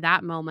after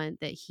that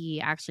moment that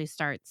he actually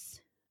starts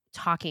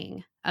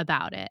talking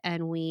about it.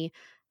 And we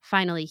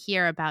finally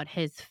hear about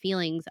his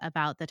feelings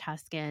about the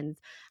Tuskens,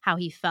 how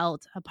he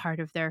felt a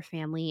part of their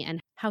family, and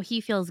how he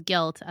feels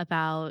guilt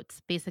about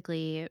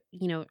basically,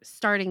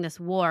 starting this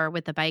war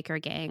with the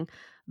biker gang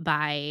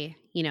by,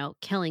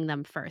 killing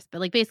them first. But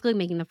like basically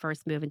making the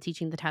first move and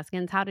teaching the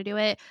Tuskens how to do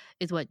it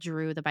is what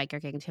drew the biker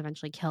gang to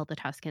eventually kill the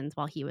Tuskens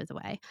while he was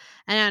away.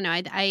 And I don't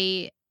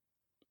know,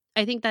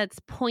 I think that's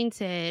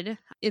pointed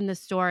in the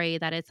story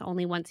that it's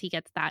only once he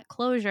gets that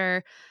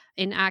closure,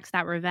 enacts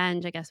that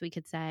revenge, I guess we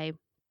could say,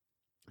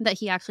 that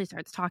he actually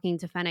starts talking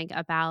to Fennec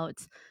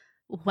about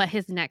what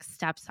his next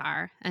steps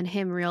are, and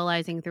him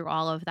realizing through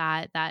all of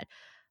that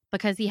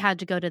because he had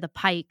to go to the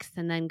Pikes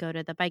and then go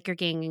to the biker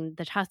gang and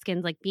the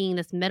Tuskens, like being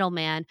this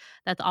middleman,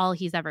 that's all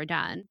he's ever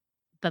done.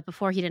 But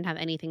before, he didn't have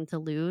anything to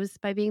lose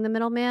by being the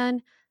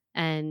middleman.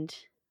 And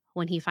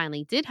when he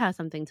finally did have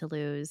something to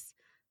lose,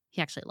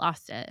 he actually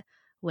lost it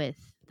with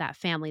that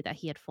family that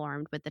he had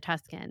formed with the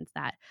Tuskens.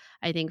 That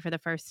I think for the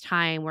first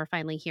time, we're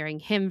finally hearing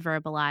him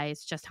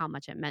verbalize just how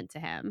much it meant to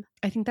him.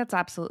 I think that's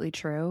absolutely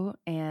true.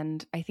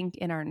 And I think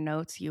in our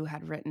notes, you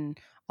had written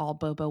all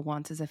Boba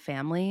wants is a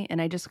family. And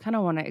I just kind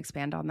of want to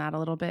expand on that a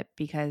little bit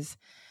because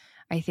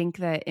I think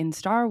that in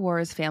Star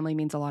Wars, family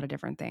means a lot of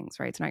different things,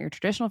 right? It's not your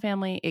traditional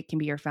family. It can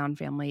be your found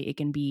family. It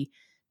can be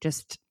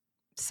just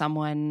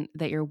someone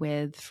that you're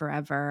with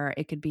forever.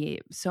 It could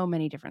be so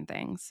many different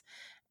things.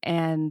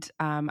 And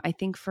I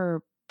think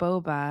for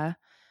Boba,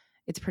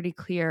 it's pretty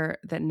clear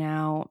that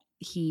now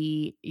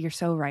you're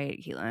so right,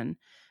 Keelan,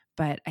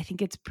 but I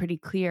think it's pretty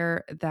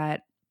clear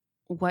that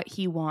what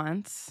he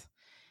wants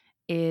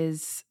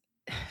is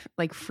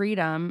like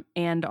freedom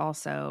and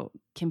also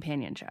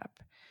companionship.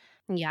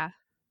 Yeah.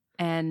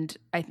 And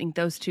I think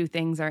those two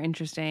things are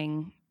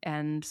interesting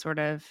and sort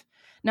of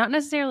not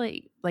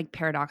necessarily like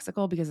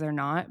paradoxical because they're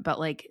not, but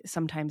like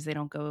sometimes they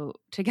don't go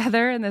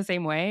together in the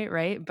same way,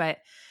 right? But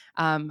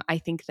I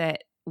think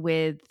that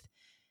with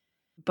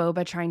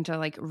Boba trying to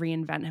like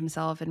reinvent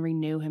himself and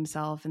renew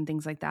himself and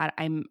things like that,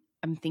 I'm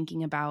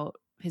thinking about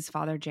his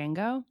father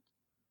Jango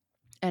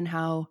and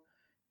how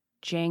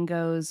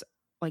Jango's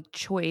like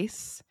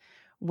choice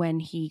when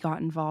he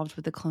got involved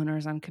with the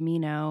cloners on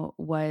Kamino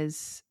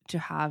was to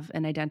have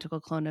an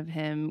identical clone of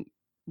him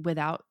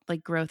without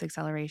like growth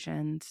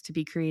accelerations to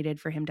be created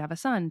for him to have a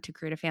son, to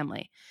create a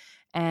family.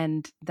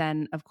 And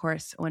then, of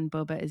course, when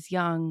Boba is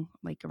young,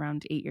 like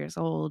around 8 years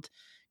old,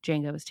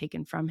 Jango is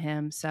taken from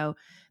him. So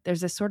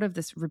there's this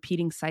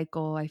repeating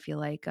cycle, I feel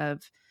like,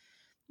 of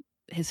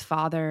his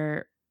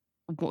father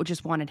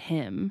just wanted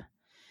him.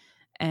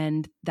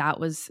 And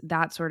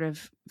that sort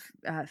of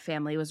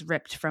family was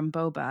ripped from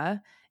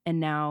Boba. And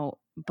now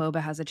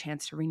Boba has a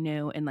chance to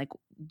renew, and like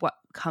what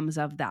comes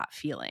of that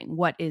feeling?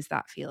 What is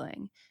that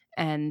feeling?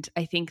 And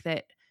I think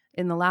that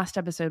in the last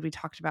episode, we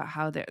talked about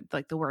how the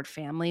word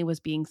family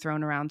was being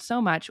thrown around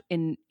so much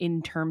in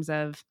terms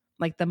of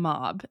like the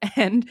mob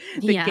and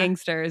the Yeah.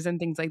 gangsters and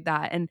things like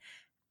that. And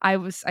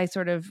I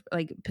sort of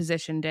like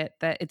positioned it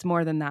that it's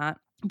more than that,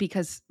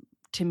 because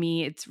to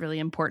me, it's really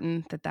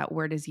important that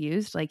word is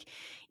used. Like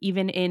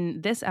even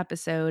in this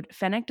episode,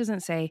 Fennec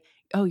doesn't say,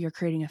 "Oh, you're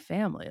creating a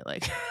family,"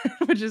 like,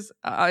 which is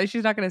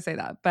she's not going to say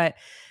that. But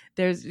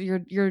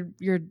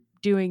you're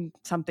doing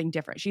something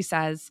different. She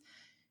says,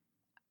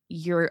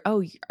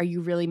 are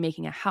you really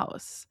making a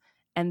house?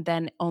 And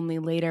then only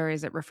later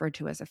is it referred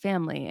to as a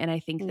family. And I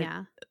think that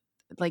Yeah.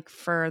 like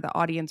for the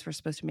audience, we're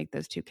supposed to make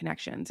those two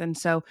connections. And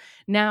so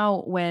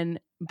now when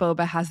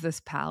Boba has this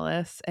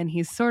palace and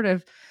he's sort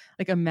of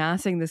like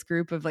amassing this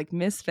group of like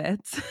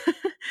misfits,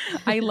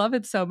 I love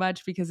it so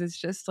much, because it's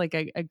just like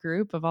a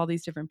group of all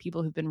these different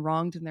people who've been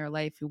wronged in their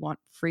life, who want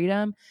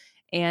freedom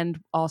and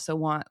also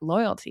want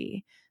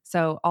loyalty.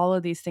 So all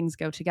of these things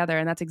go together,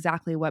 and that's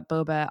exactly what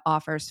Boba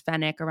offers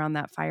Fennec around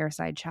that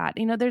fireside chat.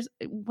 You know,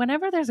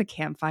 whenever there's a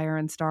campfire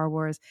in Star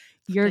Wars,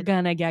 you're good.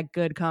 gonna get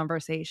good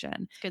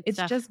conversation. Good It's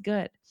stuff. just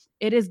good.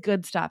 It is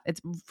good stuff.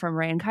 It's from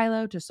Rey and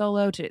Kylo to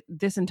Solo to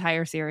this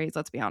entire series.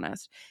 Let's be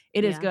honest,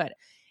 it is Yeah. good.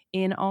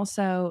 In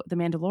also The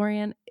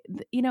Mandalorian,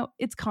 you know,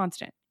 it's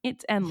constant.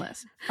 It's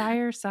endless.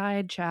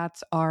 Fireside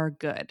chats are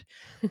good.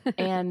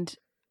 And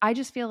I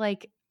just feel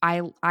like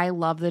I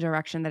love the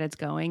direction that it's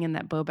going, and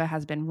that Boba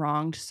has been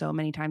wronged so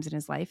many times in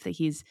his life that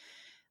he's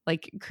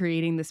like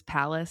creating this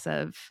palace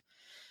of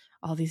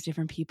all these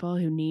different people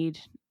who need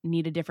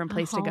a different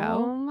place to go.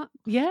 Home.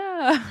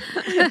 Yeah.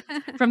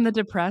 From the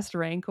depressed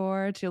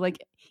Rancor to like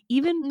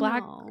even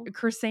Black No.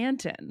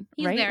 Chrysanthemum,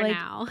 He's right? there Like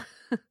now.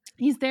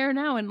 he's there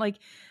now, and like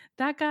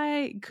that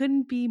guy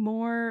couldn't be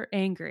more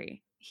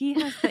angry. He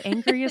has the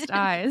angriest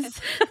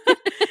eyes.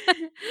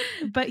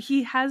 But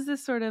he has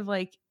this sort of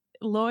like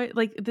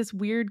like this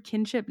weird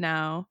kinship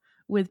now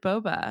with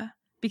Boba,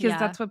 because Yeah.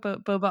 that's what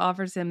Boba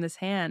offers him, this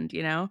hand,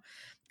 you know?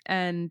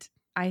 And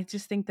I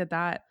just think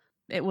that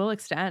it will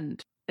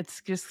extend.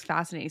 It's just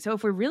fascinating. So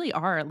if we really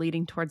are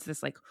leading towards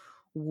this like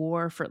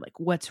war for like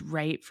what's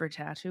right for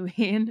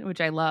Tatooine, which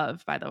I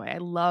love, by the way, I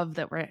love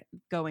that we're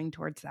going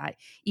towards that,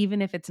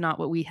 even if it's not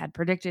what we had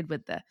predicted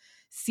with the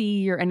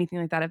sea or anything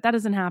like that. If that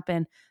doesn't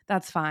happen,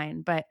 that's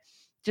fine. But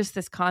just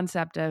this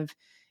concept of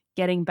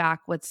getting back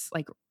what's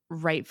like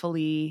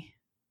rightfully,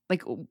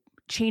 like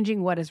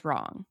changing what is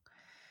wrong.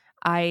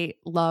 I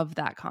love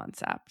that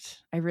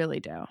concept. I really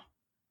do.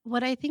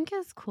 What I think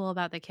is cool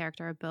about the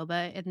character of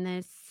Boba in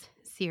this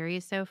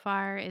series so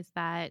far is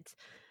that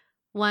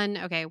one,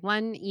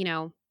 you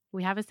know,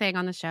 we have a saying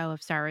on the show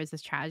of Star Wars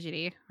is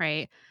tragedy,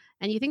 right?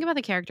 And you think about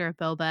the character of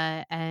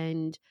Boba,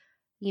 and,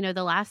 you know,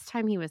 the last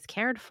time he was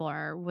cared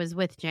for was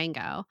with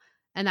Jango,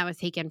 and that was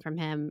taken from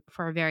him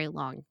for a very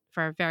long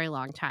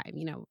time,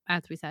 you know,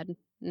 as we said,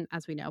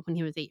 as we know, when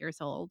he was 8 years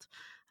old,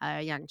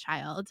 a young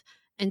child.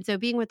 And so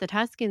being with the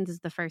Tuscans is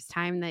the first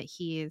time that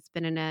he's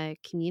been in a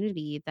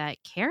community that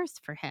cares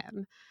for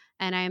him.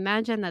 And I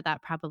imagine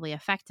that probably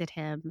affected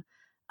him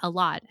a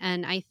lot.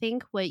 And I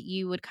think what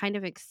you would kind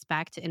of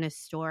expect in a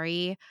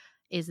story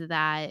is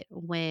that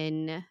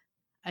when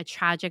a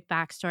tragic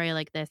backstory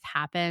like this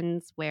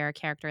happens, where a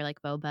character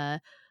like Boba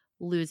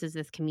loses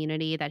this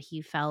community that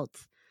he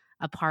felt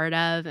a part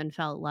of and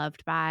felt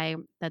loved by,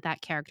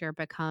 that character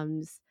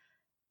becomes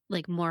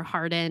like more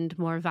hardened,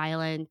 more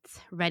violent,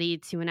 ready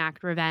to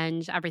enact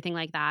revenge, everything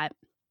like that,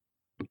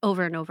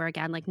 over and over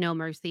again, like no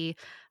mercy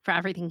for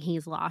everything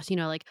he's lost. You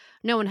know, like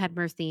no one had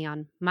mercy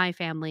on my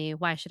family.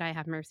 Why should I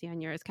have mercy on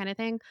yours, kind of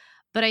thing.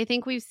 But I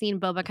think we've seen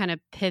Boba kind of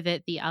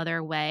pivot the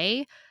other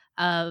way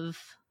of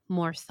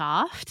more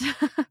soft,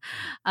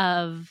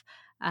 of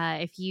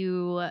if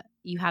you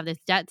have this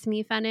debt to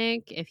me,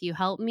 Fennec, if you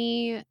help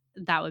me,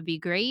 that would be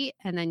great.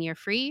 And then you're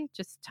free.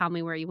 Just tell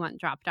me where you want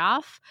dropped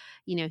off.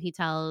 You know, he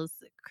tells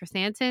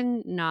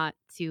Chrysanthemum not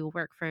to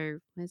work for,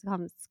 what is it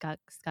called?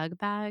 Scug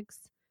bags?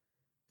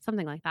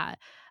 Something like that,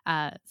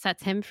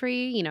 sets him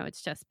free. You know,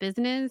 it's just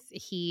business.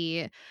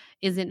 He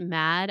isn't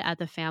mad at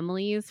the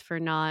families for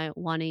not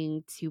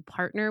wanting to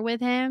partner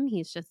with him.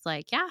 He's just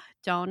like, yeah,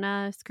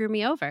 don't screw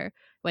me over,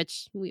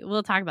 which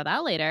we'll talk about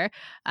that later,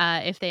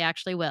 if they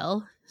actually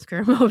will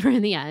screw him over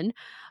in the end.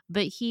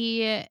 But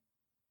he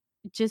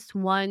just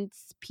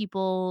wants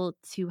people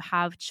to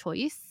have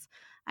choice,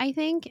 I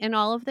think, in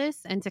all of this,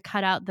 and to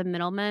cut out the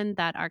middlemen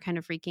that are kind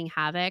of wreaking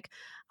havoc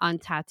on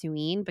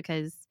Tatooine,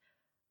 because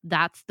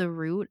that's the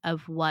root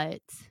of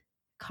what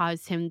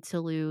caused him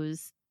to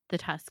lose the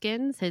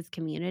Tuscans, his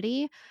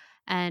community.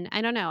 And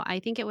I don't know, I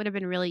think it would have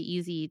been really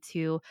easy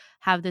to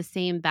have the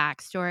same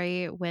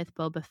backstory with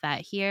Boba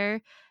Fett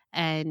here,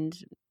 and,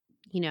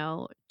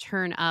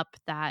 turn up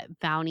that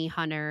bounty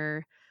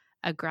hunter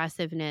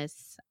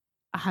aggressiveness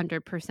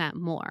 100%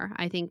 more.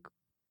 I think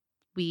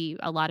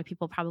a lot of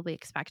people probably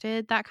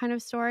expected that kind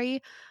of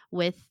story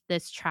with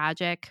this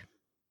tragic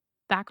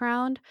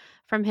background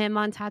from him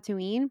on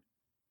Tatooine.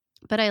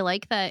 But I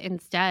like that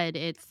instead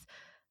it's,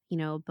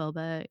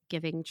 Boba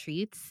giving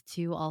treats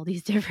to all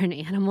these different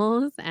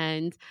animals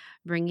and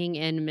bringing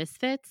in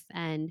misfits.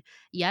 And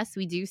yes,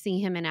 we do see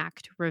him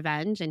enact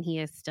revenge, and he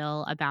is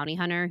still a bounty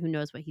hunter who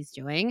knows what he's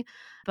doing.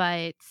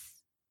 But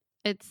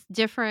it's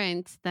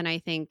different than I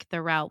think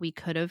the route we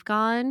could have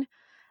gone.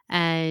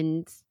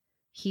 And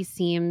he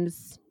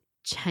seems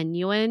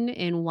genuine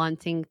in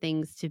wanting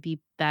things to be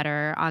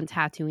better on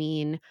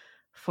Tatooine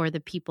for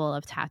the people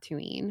of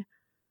Tatooine,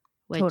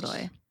 which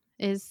Totally.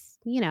 is,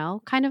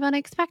 kind of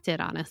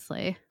unexpected,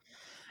 honestly.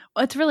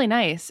 Well, it's really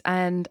nice.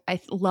 And I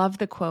love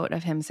the quote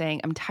of him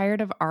saying, "I'm tired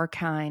of our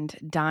kind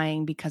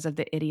dying because of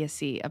the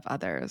idiocy of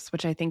others,"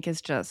 which I think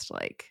is just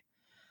like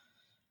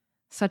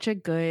such a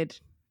good,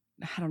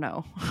 I don't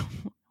know,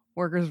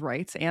 workers'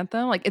 rights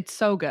anthem. Like, it's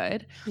so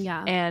good.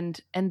 Yeah. And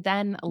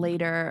then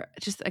later,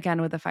 just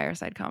again with the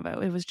fireside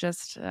convo, it was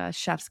just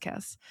chef's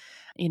kiss.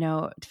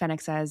 Fennec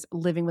says,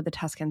 "Living with the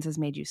Tuscans has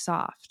made you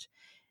soft."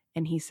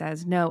 And he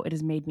says, "No, it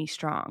has made me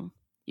strong.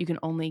 You can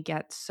only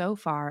get so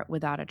far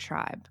without a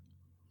tribe."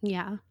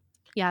 Yeah.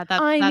 Yeah,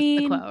 that's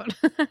the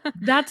quote.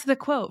 That's the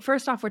quote.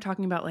 First off, we're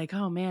talking about like,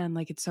 oh man,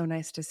 like it's so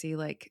nice to see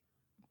like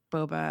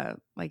Boba,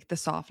 like the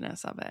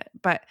softness of it.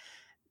 But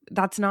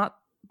that's not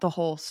the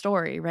whole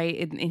story, right?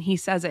 And he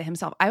says it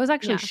himself. I was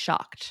actually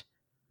shocked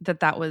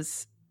that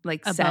was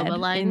like A said Boba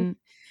line?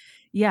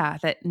 in,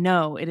 that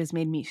no, it has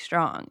made me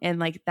strong. And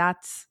like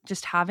that's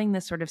just having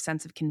this sort of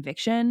sense of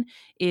conviction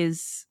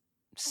is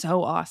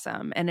so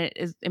awesome. And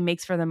it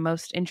makes for the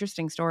most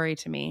interesting story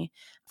to me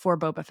for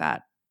Boba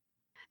Fett.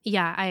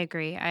 Yeah, I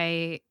agree.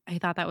 I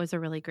thought that was a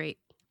really great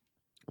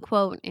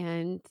quote.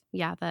 And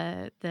yeah,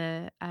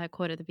 the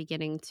quote at the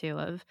beginning too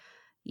of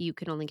 "you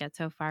can only get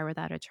so far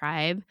without a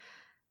tribe"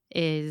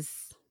 is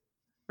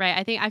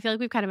right. I feel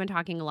like we've kind of been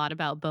talking a lot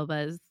about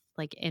Boba's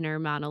like inner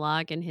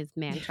monologue and his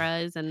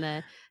mantras, and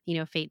the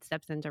fate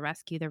steps in to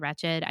rescue the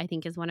wretched, I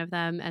think, is one of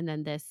them. And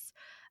then this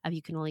of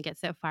 "you can only get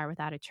so far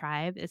without a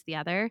tribe" is the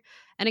other.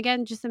 And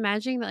again, just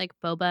imagining that like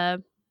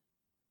Boba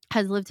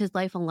has lived his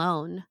life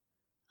alone,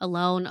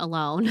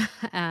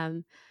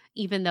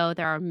 even though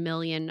there are a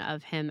million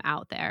of him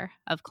out there,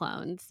 of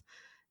clones,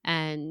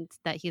 and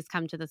that he's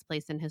come to this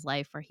place in his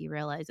life where he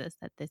realizes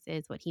that this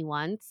is what he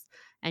wants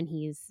and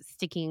he's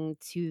sticking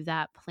to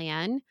that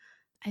plan.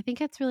 I think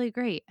it's really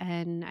great.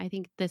 And I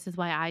think this is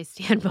why I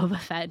stand Boba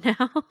Fett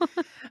now.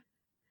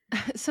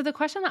 So the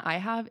question that I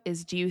have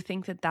is, do you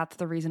think that that's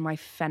the reason why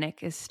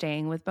Fennec is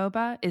staying with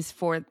Boba, is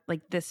for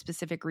like this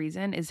specific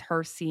reason, is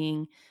her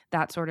seeing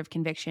that sort of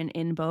conviction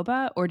in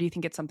Boba, or do you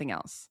think it's something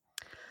else?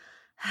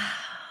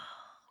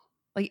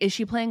 Like, is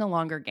she playing a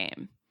longer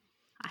game?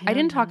 I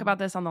didn't talk about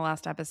this on the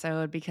last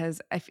episode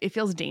because it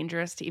feels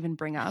dangerous to even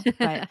bring up,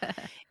 but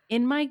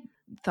in my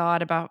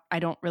thought about I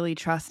don't really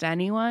trust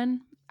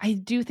anyone, I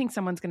do think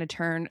someone's going to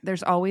turn.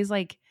 There's always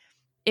like,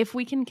 if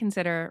we can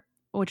consider,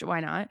 which why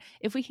not?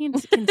 If we can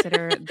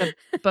consider the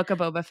Book of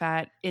Boba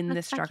Fett in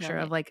this structure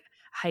of like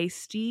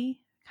heisty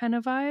kind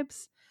of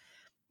vibes,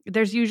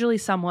 there's usually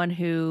someone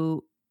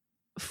who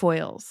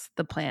foils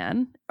the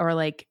plan or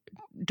like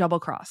double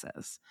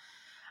crosses.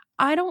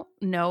 I don't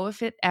know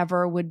if it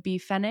ever would be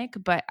Fennec,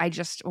 but I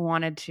just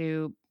wanted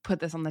to put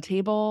this on the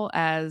table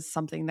as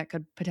something that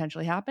could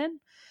potentially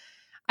happen.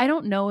 I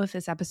don't know if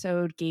this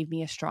episode gave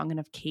me a strong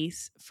enough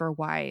case for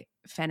why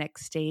Fennec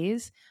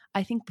stays.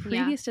 I think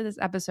previous to this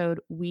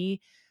episode,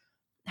 we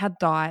had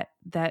thought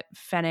that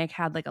Fennec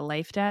had like a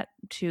life debt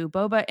to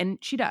Boba, and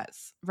she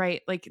does,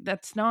 right? Like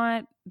that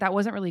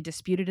wasn't really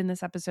disputed in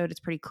this episode. It's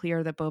pretty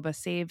clear that Boba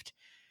saved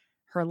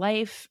her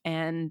life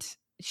and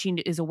she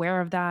is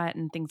aware of that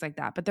and things like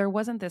that. But there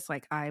wasn't this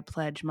like, I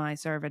pledge my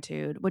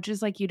servitude, which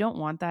is like, you don't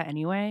want that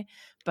anyway.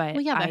 But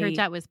but her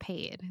debt was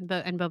paid.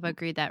 And Boba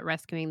agreed that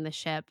rescuing the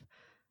ship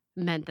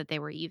meant that they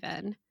were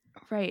even.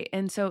 Right.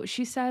 And so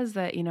she says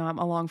that, I'm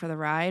along for the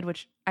ride,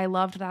 which I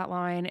loved that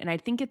line. And I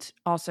think it's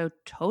also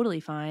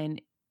totally fine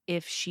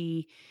if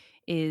she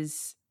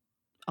is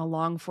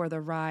along for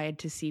the ride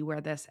to see where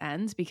this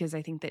ends, because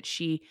I think that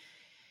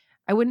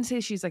I wouldn't say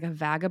she's like a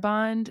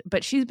vagabond,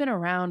 but she's been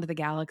around the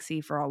galaxy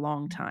for a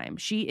long time.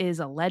 She is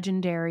a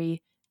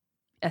legendary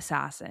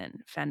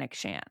assassin, Fennec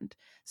Shand.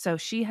 So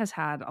she has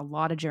had a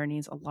lot of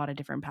journeys, a lot of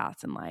different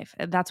paths in life.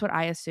 And that's what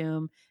I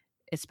assume,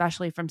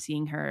 especially from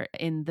seeing her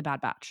in The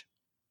Bad Batch.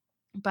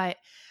 But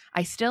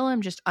I still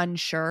am just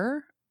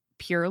unsure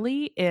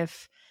purely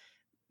if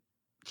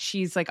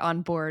she's like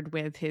on board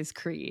with his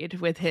creed,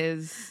 with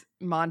his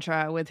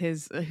mantra, with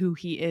his who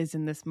he is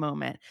in this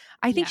moment.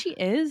 I think she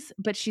is,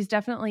 but she's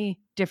definitely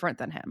different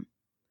than him.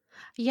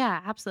 Yeah,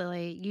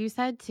 absolutely. You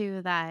said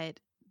too that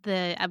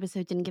the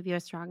episode didn't give you a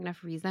strong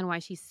enough reason why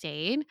she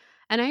stayed.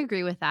 And I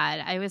agree with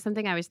that. It was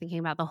something I was thinking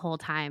about the whole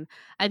time.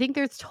 I think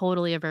there's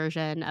totally a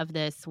version of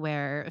this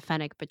where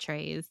Fennec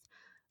betrays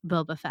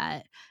Boba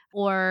Fett,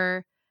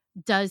 or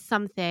does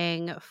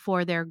something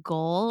for their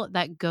goal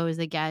that goes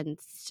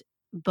against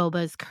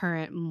Boba's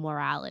current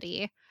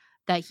morality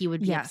that he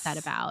would be upset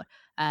Yes. about,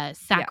 Yes.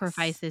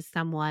 sacrifices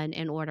someone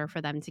in order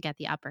for them to get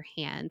the upper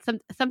hand.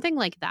 Something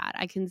like that.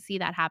 I can see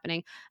that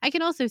happening. I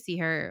can also see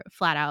her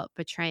flat out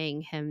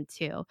betraying him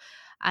too.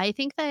 I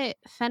think that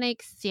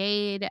Fennec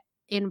stayed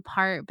in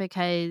part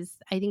because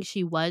I think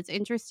she was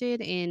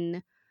interested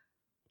in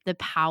the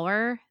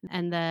power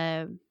and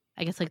the,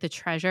 I guess, like, the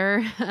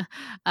treasure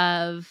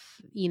of,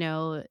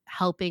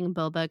 helping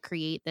Boba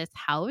create this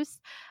house.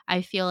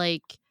 I feel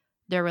like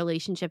their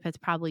relationship has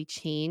probably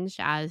changed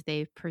as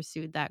they've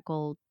pursued that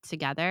goal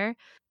together.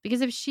 Because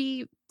if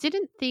she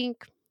didn't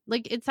think,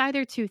 like, it's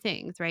either two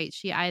things, right?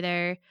 She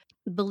either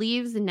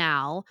believes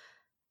now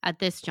at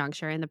this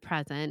juncture in the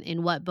present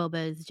in what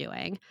Boba is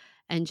doing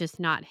and just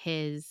not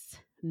his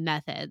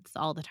methods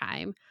all the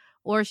time,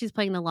 or she's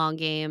playing the long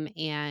game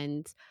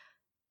and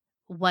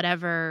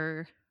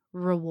whatever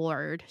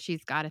reward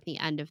she's got at the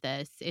end of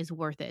this is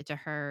worth it to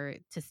her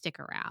to stick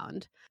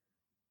around.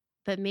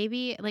 But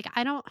maybe, like,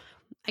 I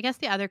guess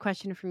the other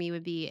question for me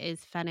would be,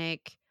 is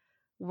Fennec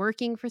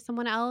working for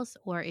someone else,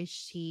 or is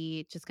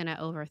she just going to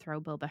overthrow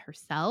Boba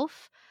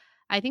herself?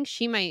 I think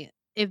she might,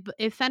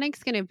 if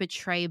Fennec's going to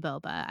betray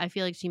Boba, I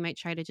feel like she might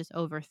try to just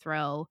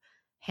overthrow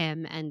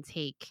him and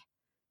take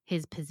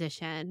his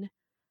position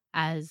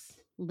as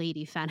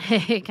Lady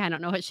Fennec. I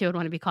don't know what she would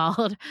want to be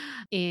called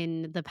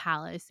in the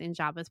palace, in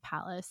Jabba's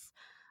palace.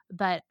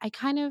 But I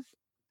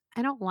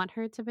don't want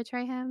her to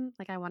betray him.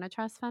 Like, I want to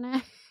trust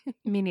Fennec.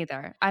 Me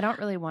neither. I don't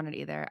really want it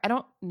either. I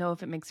don't know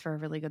if it makes for a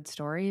really good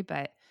story,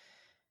 but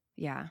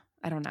yeah,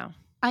 I don't know.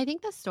 I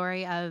think the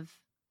story of,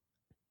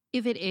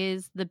 if it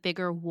is the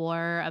bigger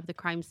war of the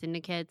crime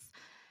syndicates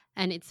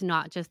and it's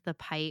not just the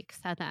Pikes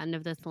at the end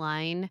of this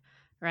line,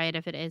 right?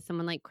 If it is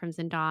someone like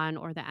Crimson Dawn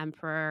or the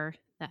Emperor,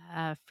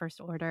 the First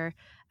Order,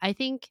 I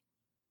think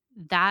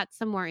that's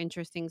a more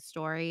interesting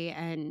story.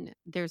 And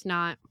there's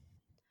not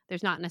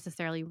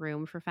necessarily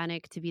room for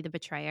Fennec to be the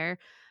betrayer.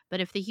 But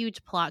if the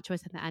huge plot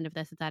twist at the end of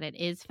this is that it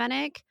is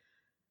Fennec,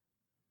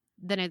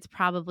 then it's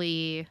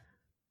probably,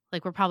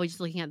 like, we're probably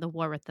just looking at the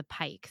war with the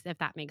Pikes, if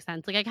that makes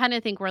sense. Like, I kind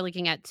of think we're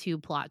looking at two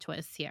plot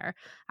twists here.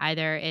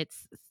 Either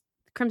it's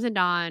Crimson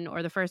Dawn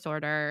or the First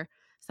Order,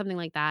 something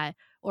like that,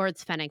 or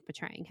it's Fennec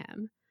betraying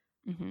him.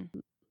 Mm-hmm.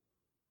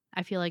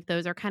 I feel like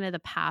those are kind of the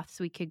paths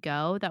we could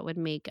go that would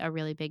make a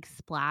really big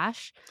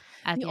splash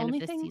at The the end of only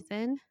this thing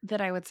season. that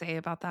I would say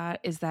about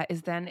that is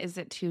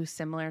it too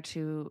similar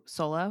to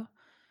Solo,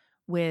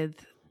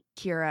 with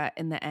Kira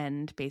in the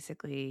end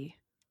basically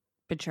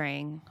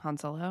betraying Han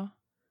Solo?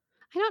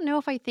 I don't know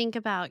if I think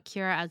about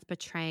Kira as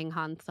betraying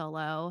Han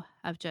Solo,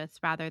 of just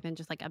rather than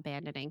just like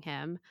abandoning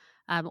him,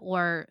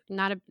 or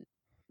not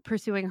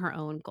pursuing her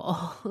own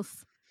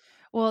goals.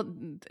 Well,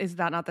 is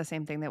that not the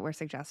same thing that we're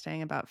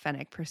suggesting about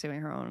Fennec pursuing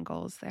her own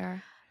goals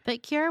there?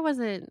 But Kira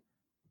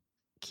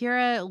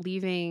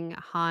leaving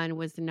Han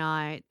was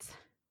not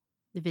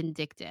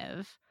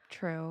vindictive.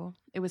 True.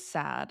 It was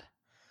sad.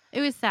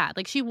 It was sad.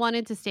 Like, she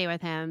wanted to stay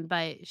with him,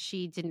 but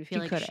she didn't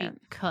feel She like she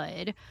couldn't.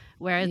 could.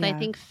 Whereas Yeah. I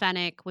think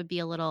Fennec would be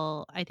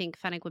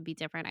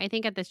different. I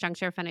think at this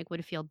juncture, Fennec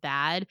would feel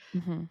bad,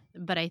 Mm-hmm.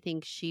 but I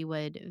think she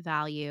would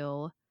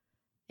value,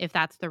 if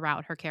that's the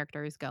route her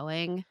character is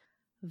going, Yeah.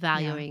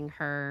 valuing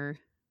her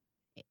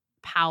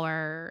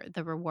power,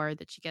 the reward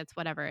that she gets,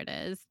 whatever it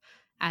is,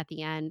 at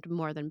the end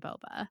more than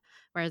Boba.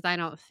 Whereas I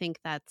don't think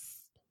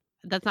that's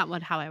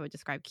not how I would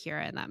describe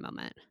Kira in that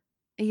moment.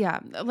 Yeah.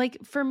 Like,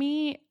 for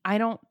me, I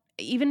don't,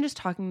 even just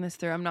talking this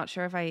through, I'm not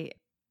sure if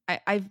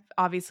I've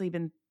obviously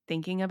been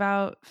thinking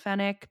about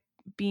Fennec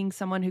being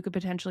someone who could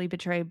potentially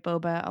betray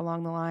Boba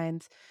along the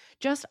lines,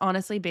 just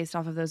honestly based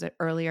off of those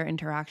earlier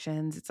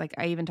interactions. It's like,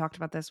 I even talked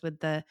about this with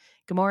the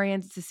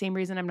Gamorreans. It's the same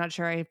reason I'm not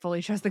sure I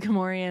fully trust the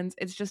Gamorreans.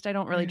 It's just I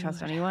don't really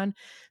trust Rude. anyone.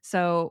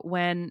 So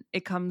when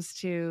it comes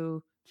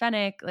to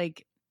Fennec,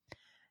 like,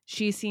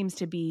 she seems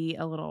to be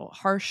a little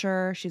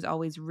harsher. She's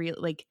always real,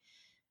 like,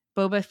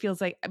 Boba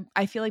feels like,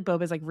 I feel like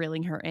Boba's like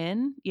reeling her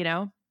in,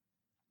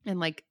 and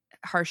like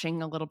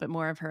harshing a little bit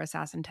more of her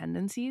assassin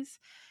tendencies.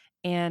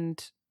 And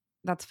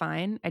that's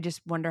fine. I just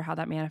wonder how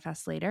that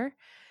manifests later.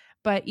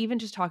 But even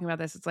just talking about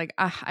this, it's like,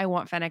 I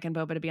want Fennec and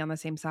Boba to be on the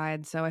same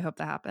side. So I hope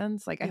that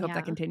happens. Like, I hope that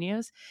Yeah.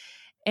 continues.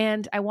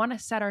 And I want to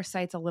set our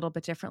sights a little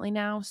bit differently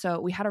now.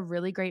 So we had a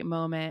really great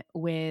moment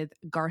with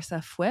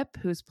Garsa Fwip,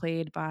 who's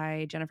played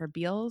by Jennifer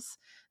Beals,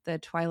 the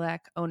Twi'lek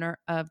owner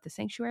of the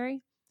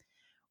Sanctuary.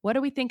 What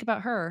do we think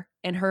about her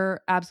and her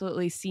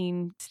absolutely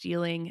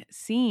scene-stealing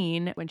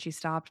scene when she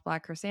stopped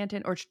Black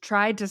Chrysanthemum, or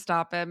tried to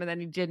stop him and then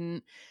he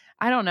didn't?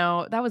 I don't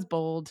know. That was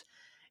bold.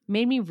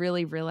 Made me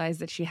really realize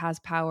that she has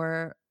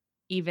power,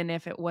 even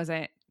if it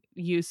wasn't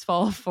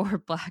useful for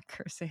Black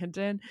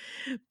Chrysanthemum.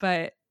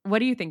 But what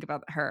do you think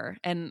about her?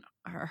 And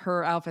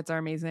her outfits are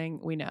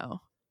amazing. We know,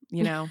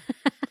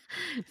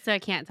 So I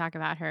can't talk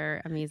about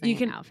her You amazing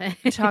can outfit.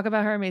 talk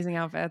about her amazing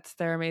outfits.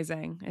 They're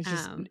amazing. It's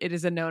just, Um, it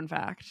is a known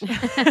fact.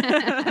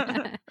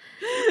 I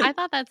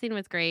thought that scene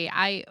was great.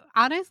 I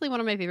honestly, one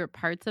of my favorite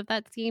parts of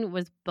that scene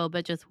was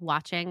Boba just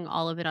watching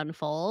all of it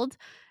unfold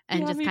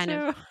and Yeah, just me kind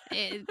of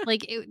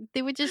too.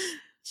 they would just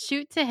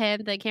shoot to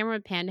him. The camera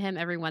would pan to him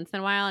every once in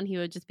a while, and he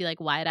would just be like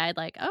wide eyed,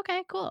 like,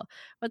 okay, cool.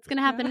 What's going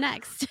to Yeah. happen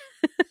next?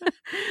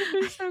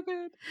 They're so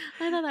good.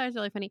 I thought that was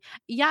really funny.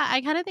 Yeah,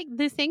 I kind of think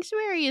the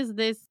sanctuary is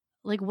this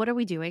like, what are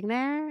we doing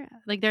there?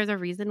 Like, there's a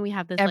reason we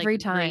have this like Every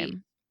great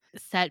time.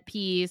 set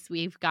piece.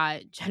 We've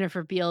got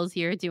Jennifer Beals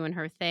here doing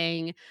her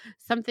thing.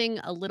 Something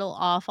a little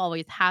off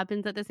always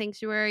happens at the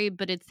sanctuary,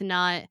 but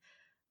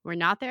we're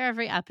not there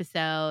every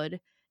episode.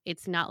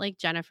 It's not like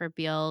Jennifer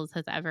Beals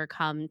has ever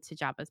come to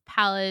Jabba's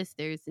palace.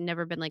 There's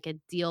never been like a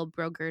deal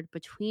brokered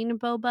between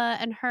Boba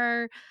and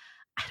her.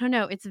 I don't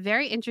know. It's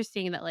very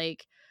interesting that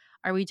like,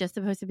 are we just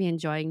supposed to be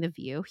enjoying the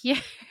view here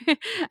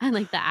and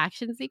like the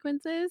action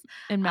sequences?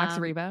 And Max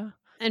Um, Rebo.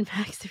 and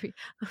Max,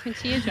 when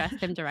she addressed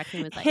him directly,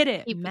 and was like, Hit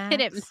it,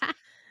 hit it, Max."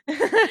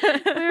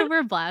 Max."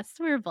 We're blessed.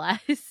 We're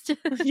blessed.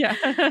 Yeah.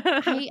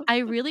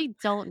 I really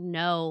don't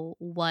know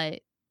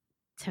what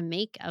to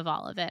make of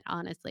all of it,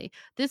 honestly.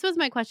 This was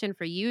my question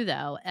for you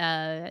though.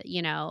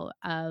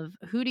 Of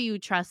who do you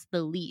trust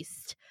the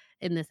least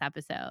in this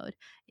episode?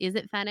 Is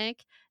it Fennec?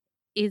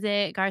 Is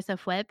it Garza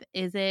Fwip?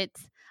 Is it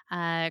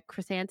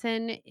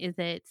Chrysanthemum? Is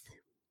it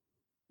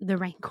the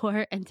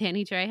Rancor and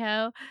Danny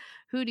Trejo?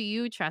 Who do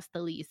you trust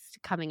the least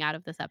coming out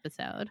of this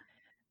episode?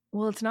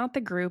 Well, it's not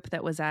the group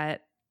that was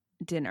at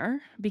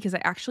dinner because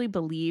I actually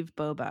believe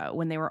Boba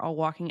when they were all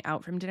walking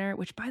out from dinner,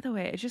 which by the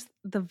way, it's just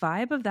the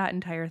vibe of that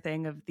entire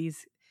thing of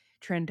these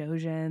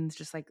Trandosians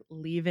just like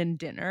leaving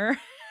dinner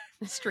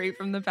straight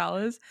from the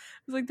palace.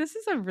 I was like, this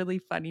is a really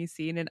funny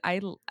scene and I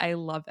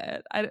love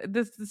it.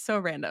 This is so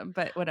random,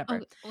 but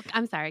whatever. Oh,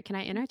 I'm sorry. Can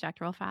I interject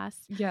real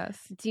fast? Yes.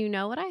 Do you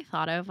know what I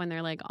thought of when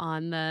they're like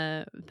on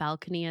the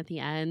balcony at the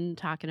end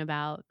talking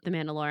about the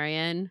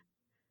Mandalorian?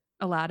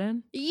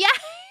 Aladdin. Yeah.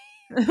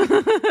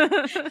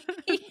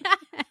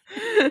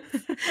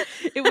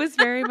 It was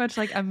very much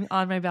like I'm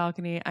on my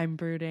balcony, I'm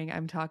brooding,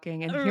 I'm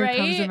talking, and here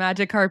comes the Right?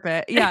 magic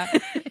carpet. Yeah,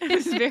 it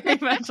was very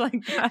much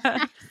like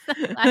that.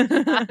 I'm so glad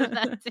you thought of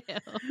that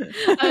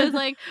too. I was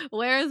like,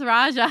 where's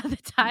Raja the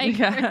tiger?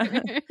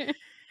 Yeah. It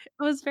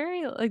was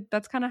very like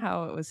that's kind of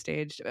how it was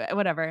staged.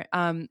 Whatever.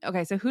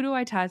 Okay, so who do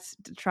I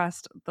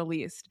trust the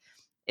least?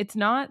 It's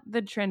not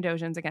the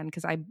Trandosians again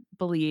because I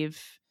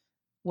believe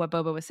what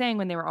Boba was saying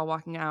when they were all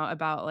walking out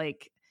about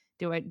like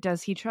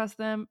does he trust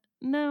them?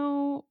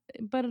 No,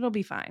 but it'll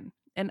be fine.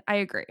 And I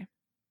agree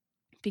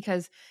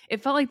because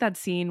it felt like that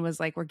scene was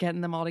like we're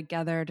getting them all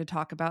together to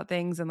talk about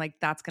things and like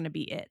that's going to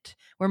be it.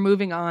 We're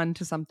moving on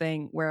to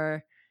something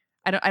where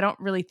I don't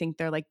really think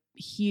they're like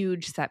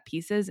huge set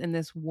pieces in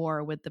this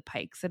war with the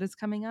Pikes that is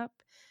coming up.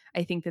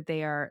 I think that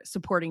they are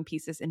supporting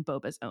pieces in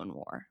Boba's own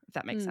war, if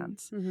that makes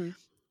sense. Mm-hmm.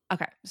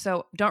 Okay,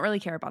 so don't really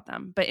care about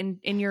them. But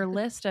in your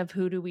list of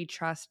who do we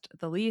trust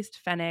the least,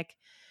 Fennec,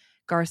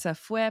 Garza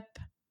Fwip,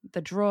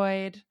 the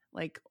droid,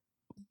 like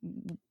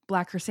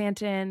Black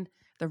Chrysanthemum,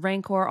 the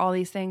Rancor, all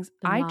these things.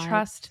 I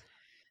trust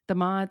the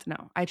mods.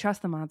 No, I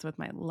trust the mods with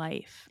my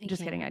life.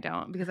 Just kidding, I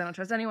don't because I don't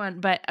trust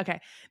anyone. But okay,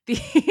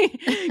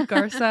 the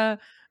Garza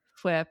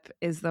Fwip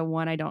is the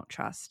one I don't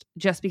trust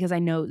just because I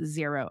know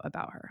zero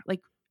about her.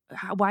 Like,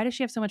 why does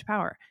she have so much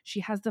power? She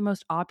has the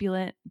most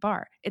opulent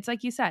bar. It's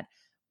like you said.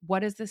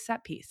 What is this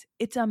set piece?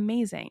 It's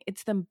amazing.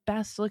 It's the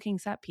best looking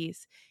set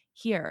piece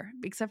here,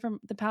 except for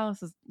the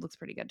palace looks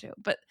pretty good too.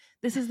 But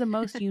this is the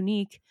most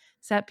unique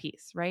set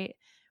piece, right?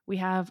 We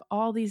have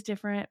all these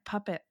different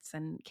puppets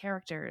and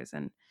characters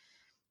and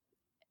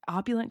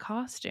opulent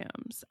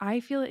costumes. I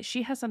feel like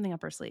she has something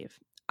up her sleeve.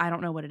 I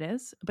don't know what it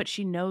is, but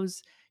she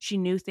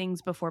knew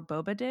things before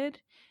Boba did.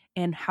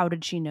 And how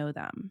did she know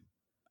them?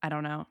 I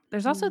don't know.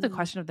 There's also the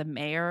question of the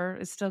mayor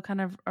is still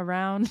kind of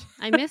around.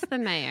 I miss the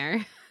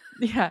mayor.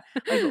 Yeah,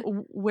 like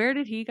where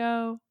did he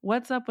go?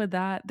 What's up with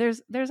that?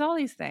 There's all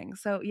these things.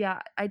 So yeah,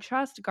 I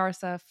trust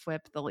Garza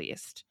Fwip the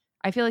least.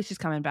 I feel like she's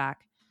coming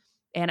back,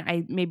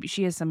 and maybe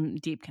she has some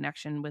deep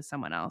connection with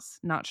someone else.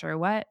 Not sure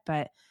what,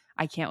 but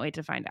I can't wait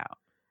to find out.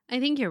 I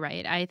think you're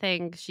right. I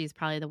think she's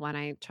probably the one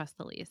I trust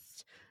the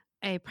least.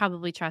 I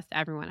probably trust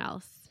everyone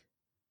else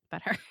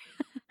but her.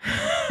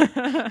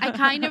 I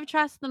kind of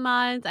trust the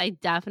mods. I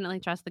definitely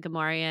trust the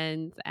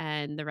Gamorreans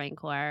and the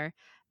Rancor.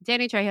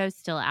 Danny Trejo's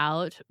still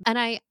out, and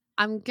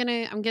I'm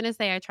gonna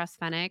say I trust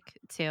Fennec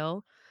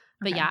too.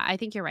 But Okay. yeah, I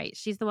think you're right.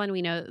 She's the one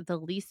we know the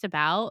least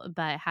about,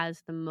 but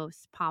has the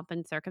most pomp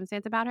and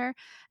circumstance about her.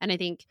 And I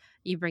think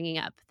you bringing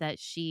up that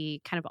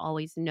she kind of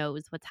always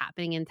knows what's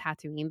happening in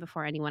Tatooine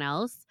before anyone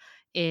else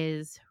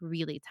is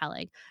really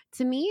telling.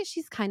 To me,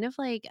 she's kind of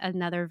like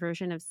another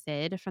version of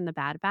Sid from the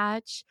Bad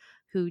Batch,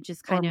 who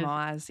just kind of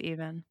Maz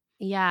even.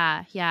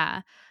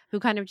 yeah, who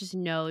kind of just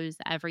knows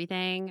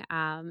everything,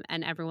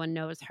 and everyone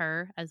knows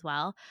her as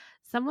well.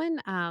 Someone,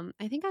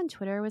 I think on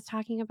Twitter was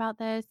talking about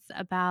this,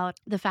 about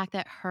the fact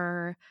that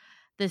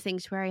the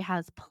sanctuary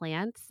has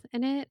plants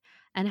in it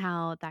and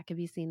how that could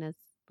be seen as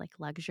like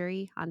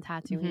luxury on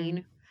Mm-hmm.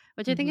 Tatooine,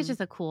 which I think is Mm-hmm.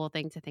 just a cool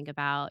thing to think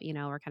about.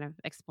 We're kind of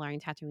exploring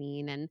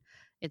Tatooine and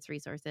its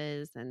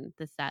resources and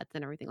the sets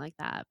and everything like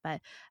that.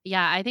 But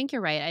yeah, I think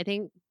you're right. I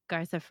think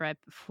Garza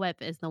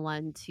Fwip is the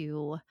one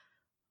to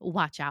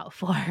watch out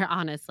for,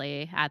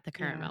 honestly, at the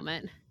current Yeah.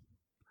 moment.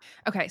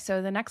 Okay,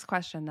 so the next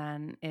question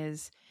then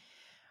is,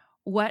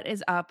 what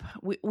is up?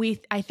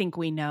 I think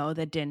we know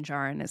that Din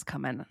Djarin is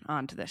coming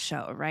onto the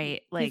show,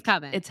 right? He's Like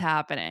coming. it's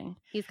happening.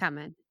 He's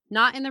coming.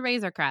 Not in the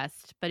Razor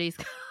Crest, but he's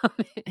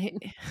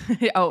coming.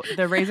 Oh,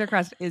 the Razor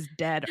Crest is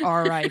dead.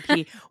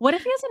 R.I.P. What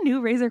if he has a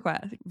new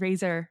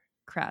Razor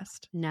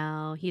Crest?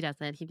 No, he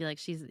doesn't. He'd be like,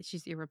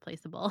 she's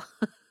irreplaceable.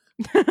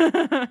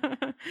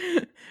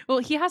 Well,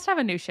 he has to have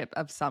a new ship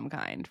of some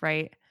kind,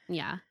 right?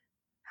 Yeah.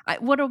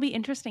 What'll be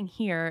interesting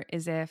here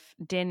is if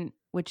Din,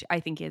 which I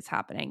think is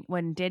happening,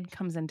 when Din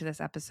comes into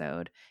this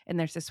episode and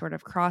there's this sort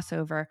of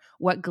crossover,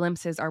 what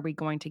glimpses are we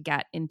going to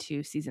get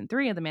into season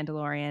 3 of The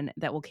Mandalorian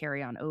that will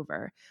carry on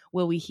over?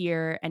 Will we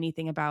hear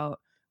anything about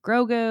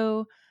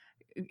Grogu?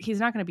 He's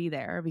not going to be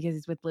there because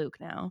he's with Luke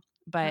now.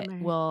 But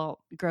Bummer. will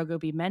Grogu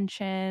be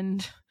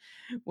mentioned?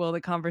 Will the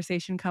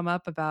conversation come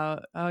up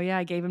about, oh yeah,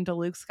 I gave him to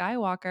Luke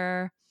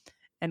Skywalker?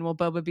 And will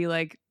Boba be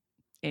like,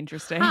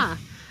 interesting? Huh.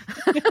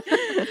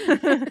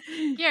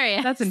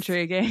 Curious. That's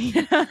intriguing.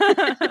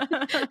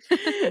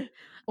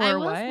 Or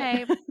what?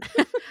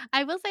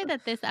 I will say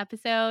that this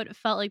episode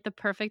felt like the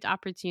perfect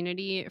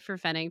opportunity for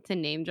Fennec to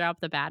name drop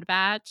the Bad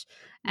Batch.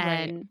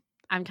 And Right.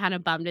 I'm kind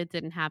of bummed it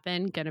didn't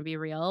happen. Gonna be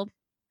real.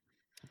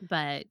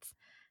 But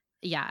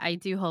yeah, I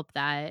do hope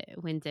that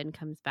when Din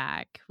comes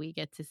back, we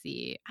get to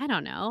see, I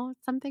don't know,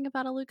 something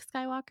about a Luke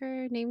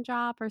Skywalker name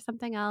drop or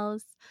something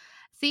else.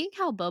 Seeing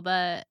how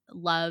Boba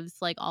loves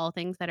like all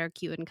things that are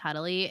cute and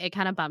cuddly, it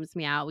kind of bums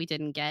me out. We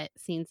didn't get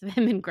scenes of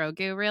him and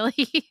Grogu really.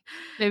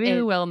 Maybe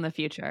we will in the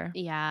future.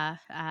 Yeah,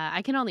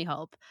 I can only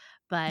hope.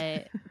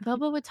 But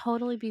Boba would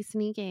totally be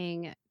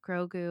sneaking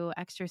Grogu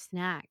extra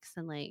snacks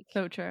and like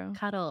So true.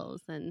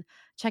 cuddles and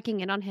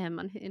checking in on him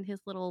in his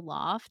little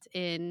loft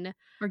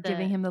Or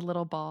giving him the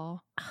little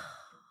ball.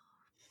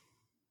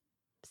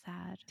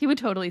 sad. He would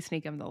totally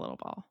sneak him the little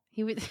ball.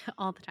 He would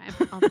all the time.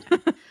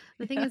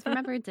 The thing is,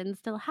 remember, Din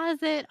still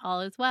has it.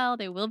 All is well.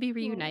 They will be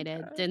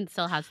reunited. Din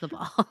still has the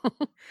ball.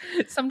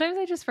 Sometimes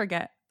I just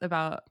forget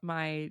about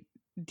my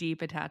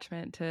deep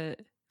attachment to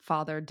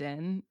Father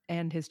Din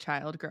and his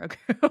child Grogu.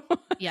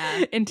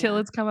 Yeah. Until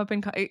it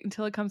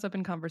comes up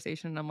in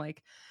conversation, and I'm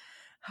like,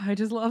 I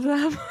just love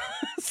them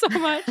so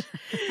much.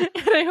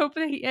 And I hope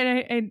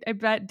that I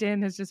bet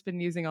Din has just been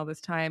using all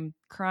this time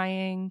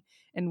crying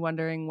and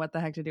wondering what the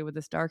heck to do with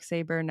this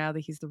Darksaber now that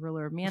he's the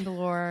ruler of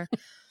Mandalore.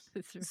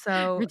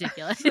 So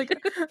ridiculous. Like,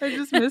 I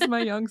just miss my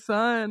young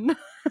son.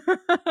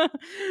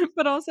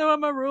 But also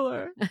I'm a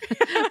ruler.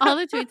 All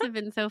the tweets have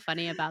been so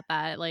funny about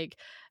that. Like,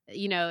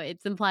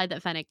 it's implied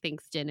that Fennec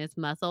thinks Din is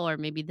muscle, or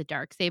maybe the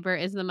Darksaber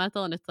is the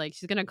muscle, and it's like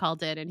she's gonna call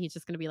Din and he's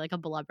just gonna be like a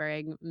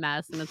blubbering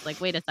mess. And it's like,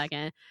 wait a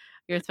second,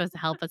 you're supposed to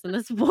help us in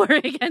this war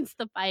against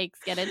the Pikes.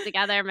 Get it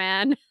together,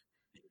 man.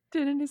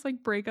 Din in his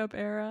like breakup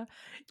era.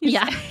 He's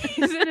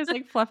in his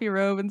like fluffy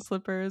robe and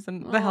slippers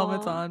and the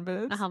helmet's on,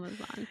 but the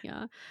helmet's on.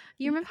 Yeah,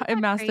 you remember it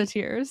masked the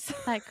tears.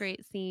 That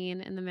great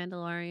scene in The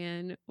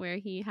Mandalorian where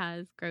he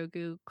has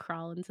Grogu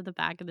crawl into the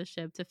back of the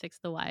ship to fix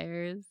the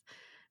wires,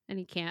 and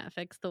he can't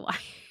fix the wire.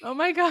 Oh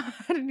my god!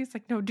 And he's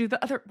like, "No, do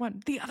the other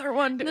one. The other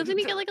one." Doesn't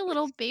he get like a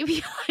little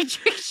baby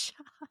electric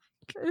shock?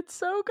 It's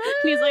so good.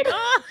 And he's like,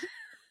 "Oh!"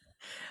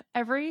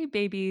 Every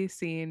baby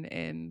scene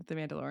in The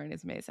Mandalorian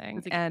is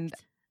amazing, and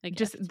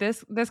just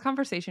this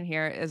conversation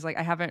here is like,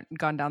 I haven't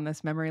gone down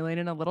this memory lane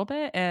in a little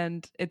bit,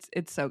 and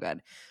it's so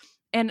good.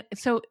 And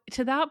so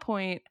to that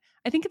point,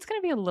 I think it's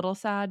going to be a little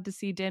sad to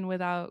see Din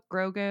without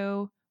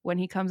Grogu when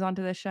he comes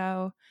onto the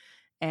show.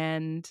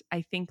 And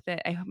I think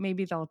that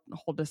maybe they'll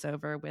hold us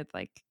over with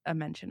like a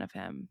mention of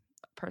him.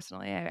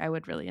 Personally, I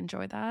would really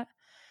enjoy that.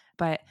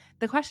 But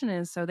the question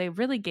is, so they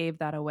really gave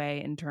that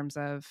away in terms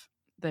of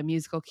the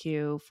musical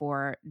cue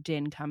for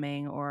Din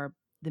coming, or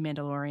the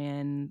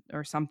Mandalorian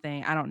or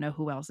something. I don't know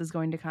who else is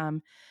going to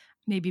come.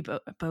 Maybe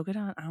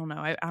Bo-Katan. I don't know.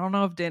 I don't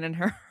know if Din and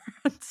her are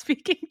on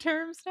speaking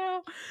terms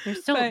now. They're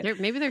still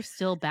maybe they're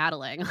still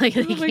battling. Like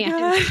they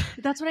can't.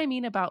 That's what I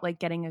mean about like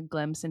getting a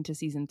glimpse into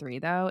season 3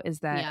 though, is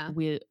that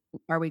we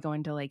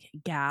going to like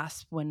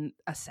gasp when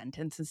a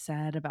sentence is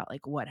said about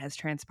like what has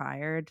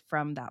transpired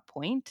from that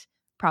point?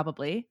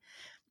 Probably.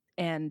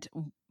 And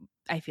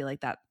I feel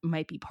like that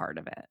might be part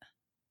of it.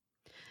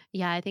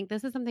 Yeah, I think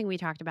this is something we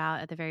talked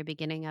about at the very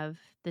beginning of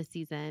the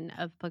season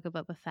of Book of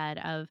Boba Fett,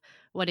 of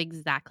what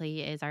exactly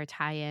is our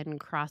tie-in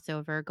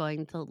crossover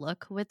going to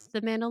look with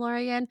The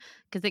Mandalorian,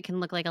 because it can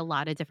look like a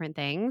lot of different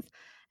things.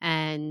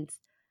 And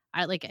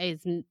I like,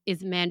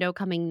 is Mando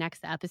coming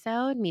next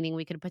episode, meaning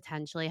we could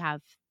potentially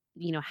have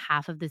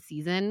half of the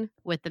season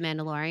with The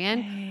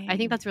Mandalorian. I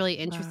think that's really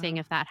interesting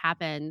if that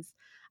happens.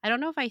 I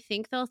don't know if I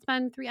think they'll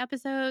spend 3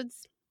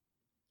 episodes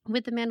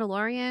with The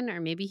Mandalorian,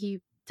 or maybe he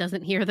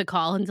doesn't hear the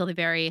call until the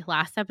very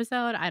last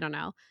episode. I don't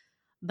know.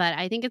 But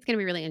I think it's going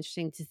to be really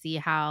interesting to see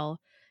how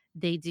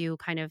they do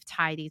kind of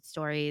tie these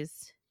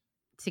stories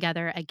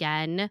together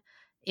again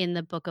in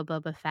the book of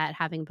Boba Fett,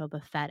 having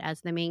Boba Fett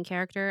as the main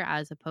character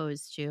as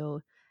opposed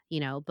to,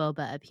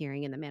 Boba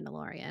appearing in The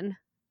Mandalorian.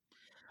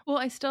 Well,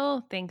 I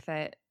still think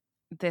that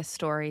this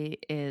story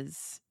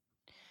is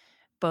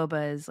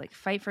Boba's like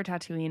fight for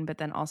Tatooine, but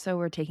then also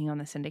we're taking on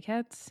the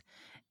syndicates.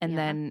 And Yeah.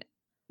 then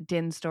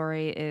Din's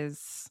story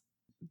is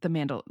the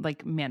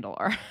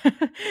Mandalore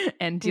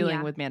and dealing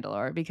Yeah. with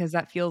Mandalore, because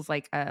that feels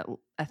like a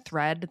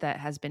thread that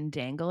has been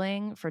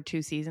dangling for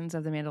 2 seasons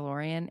of The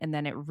Mandalorian, and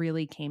then it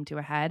really came to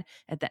a head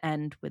at the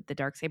end with the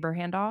Darksaber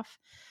handoff,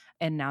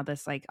 and now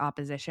this like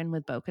opposition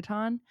with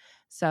Bo-Katan.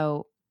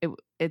 So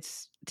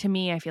it's to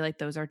me, I feel like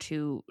those are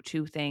two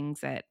things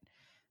that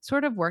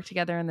sort of work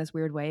together in this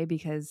weird way,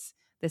 because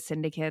the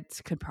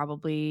syndicates could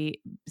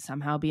probably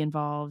somehow be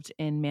involved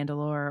in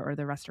Mandalore or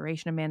the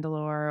restoration of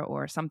Mandalore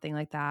or something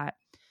like that.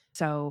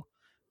 So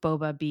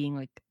Boba being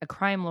like a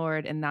crime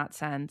lord in that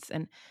sense.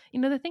 And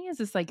the thing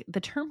is like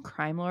the term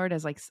crime lord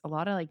is like a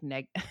lot of like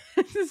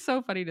this is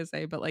so funny to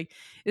say, but like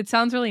it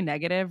sounds really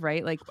negative,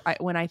 right? Like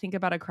when I think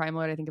about a crime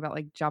lord, I think about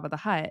like Jabba the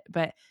Hutt,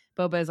 but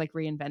Boba is like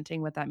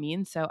reinventing what that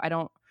means. So I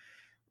don't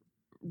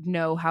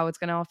know how it's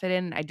going to all fit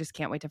in. I just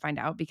can't wait to find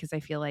out, because I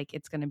feel like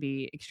it's going to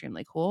be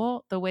extremely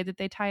cool the way that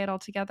they tie it all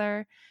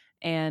together.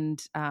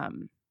 And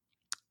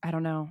I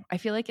don't know. I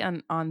feel like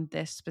on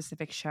this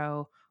specific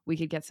show, we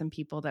could get some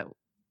people that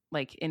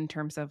like in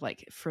terms of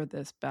like for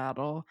this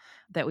battle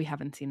that we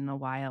haven't seen in a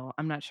while.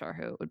 I'm not sure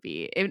who it would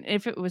be.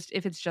 If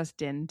it's just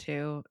Din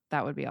too,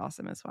 that would be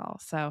awesome as well.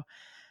 So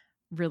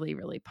really,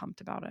 really pumped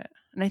about it.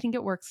 And I think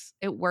it works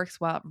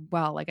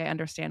well. Like I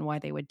understand why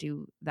they would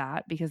do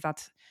that, because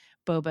that's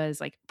Boba's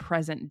like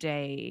present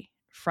day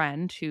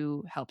friend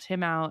who helped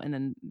him out, and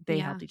then they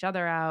Yeah. helped each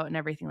other out and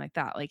everything like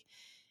that. Like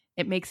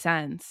it makes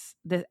sense.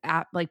 The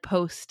app like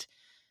post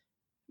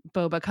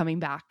Boba coming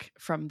back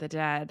from the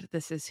dead,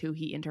 this is who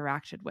he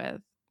interacted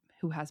with,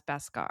 who has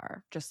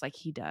Beskar, just like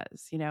he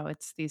does.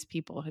 It's these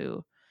people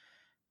who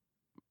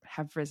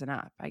have risen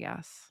up, I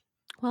guess.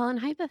 Well, and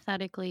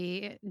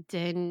hypothetically,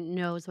 Din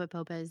knows what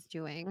Boba is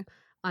doing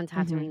on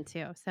Mm-hmm. Tatooine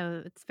too.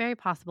 So it's very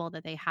possible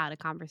that they had a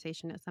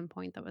conversation at some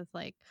point that was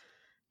like,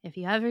 if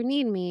you ever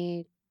need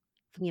me,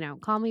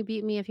 call me,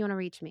 beat me if you want to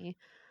reach me.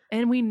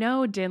 And we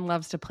know Din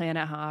loves to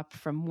planet hop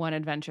from one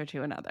adventure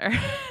to another.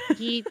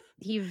 He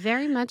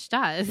very much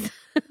does.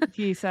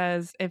 He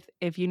says,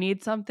 if you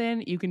need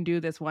something, you can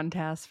do this one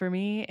task for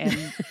me.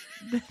 And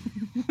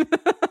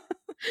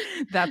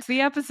that's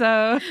the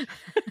episode.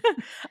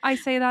 I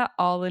say that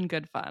all in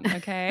good fun,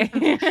 okay?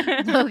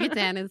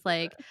 Bo-Katan is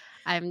like,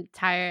 I'm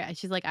tired.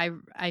 She's like,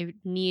 I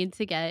need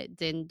to get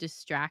Din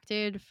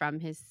distracted from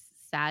his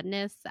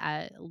sadness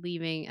at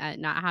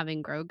not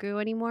having Grogu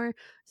anymore,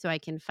 so I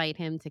can fight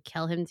him to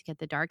kill him to get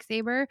the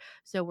Darksaber.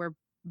 So we're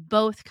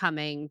both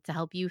coming to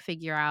help you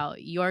figure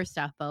out your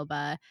stuff,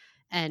 Boba,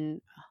 and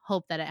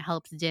hope that it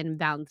helps Din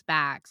bounce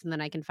back, so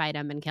then I can fight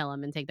him and kill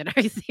him and take the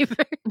Darksaber.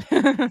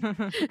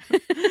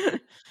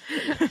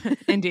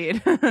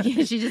 Indeed.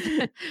 She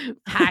just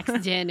packs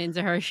Din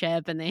into her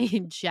ship and they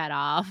jet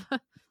off.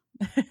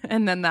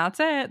 And then that's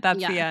it.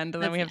 That's the Yeah, end.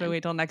 And then that's we have the to end.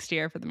 wait till next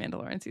year for The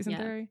Mandalorian season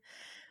Yeah. 3.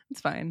 It's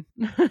fine.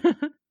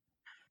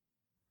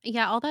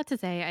 Yeah, all that to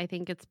say, I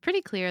think it's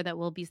pretty clear that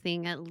we'll be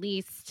seeing at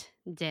least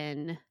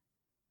Din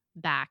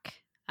back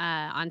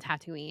on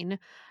Tatooine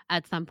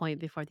at some point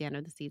before the end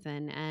of the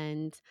season,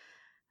 and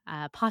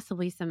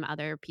possibly some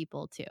other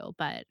people too,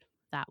 but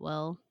that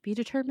will be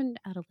determined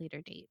at a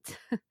later date.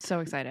 So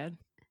excited.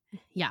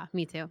 Yeah,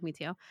 me too. Me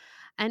too.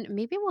 And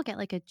maybe we'll get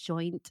like a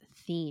joint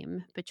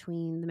theme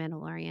between The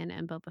Mandalorian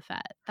and Boba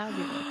Fett. That would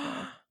be really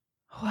cool.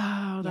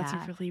 Wow, that's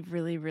Yeah. a really,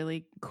 really,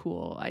 really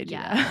cool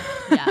idea.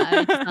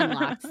 Yeah, it just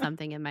unlocked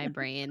something in my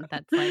brain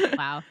that's like,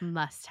 wow,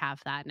 must have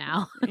that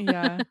now.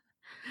 Yeah.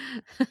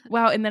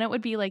 Wow, and then it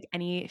would be like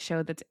any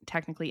show that's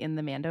technically in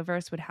the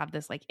Mandoverse would have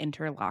this like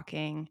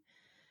interlocking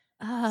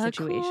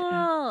situation. Cool.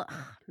 Oh,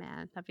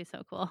 man, that'd be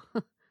so cool.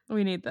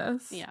 We need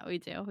this. Yeah, we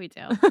do. We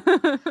do.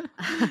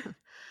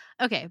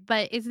 Okay,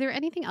 but is there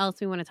anything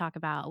else we want to talk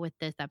about with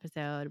this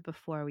episode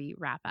before we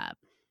wrap up?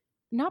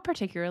 Not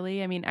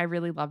particularly. I mean, I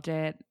really loved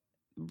it.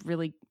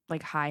 Really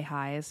like high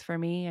highs for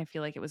me. I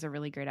feel like it was a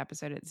really great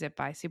episode. It zipped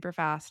by super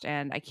fast,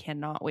 and I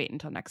cannot wait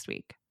until next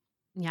week.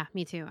 Yeah,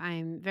 me too.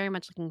 I'm very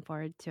much looking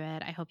forward to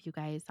it. I hope you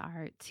guys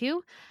are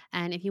too.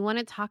 And if you want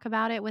to talk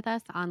about it with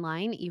us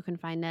online, you can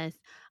find us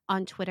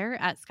on Twitter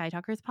at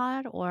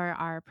SkyTalkersPod, or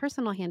our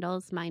personal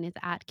handles. Mine is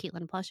at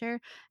Caitlin Plusher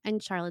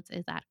and Charlotte's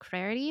is at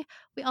Clarity.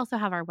 We also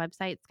have our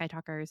website,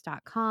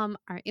 skytalkers.com,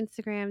 our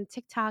Instagram,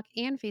 TikTok,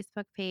 and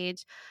Facebook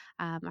page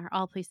are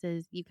all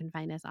places you can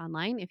find us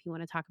online if you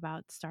want to talk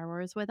about Star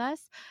Wars with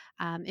us.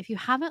 If you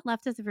haven't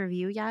left us a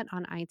review yet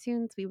on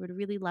iTunes, we would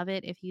really love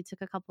it if you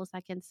took a couple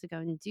seconds to go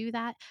and do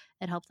that.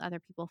 It helps other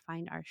people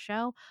find our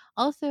show.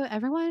 Also,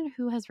 everyone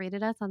who has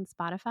rated us on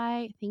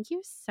Spotify, thank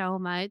you so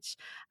much.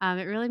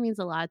 It really means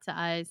a lot lot to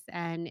us.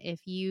 And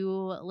if you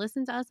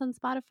listen to us on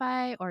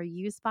Spotify or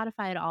use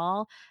Spotify at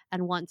all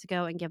and want to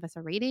go and give us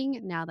a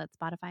rating now that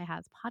Spotify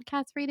has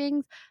podcast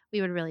ratings,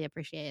 we would really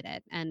appreciate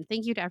it. And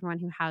thank you to everyone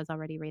who has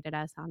already rated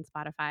us on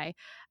Spotify.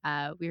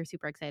 We were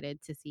super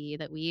excited to see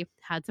that we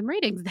had some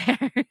ratings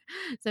there.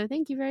 So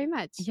thank you very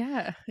much.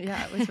 Yeah,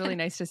 it was really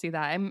nice to see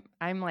that.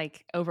 I'm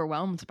like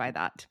overwhelmed by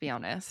that, to be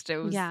honest.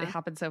 It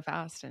happened so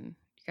fast, and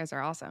you guys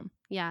are awesome.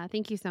 Yeah,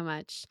 thank you so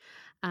much.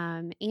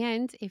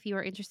 And if you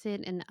are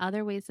interested in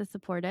other ways to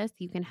support us,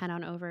 you can head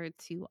on over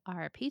to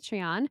our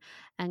Patreon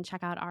and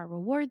check out our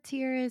reward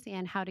tiers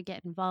and how to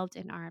get involved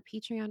in our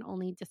Patreon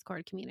only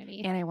Discord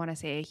community. And I want to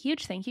say a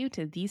huge thank you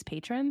to these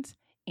patrons: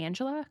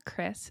 Angela,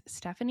 Chris,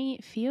 Stephanie,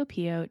 Fio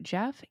Pio,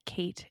 Jeff,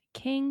 Kate,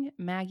 King,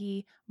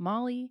 Maggie,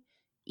 Molly,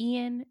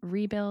 Ian,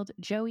 Rebuild,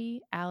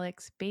 Joey,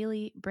 Alex,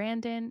 Bailey,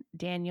 Brandon,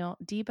 Daniel,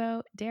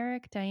 Debo,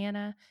 Derek,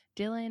 Diana,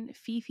 Dylan,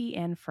 Fifi,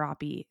 and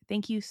Froppy.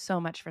 Thank you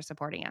so much for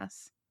supporting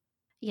us.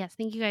 Yes,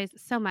 thank you guys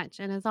so much.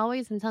 And as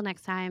always, until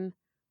next time,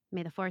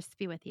 may the force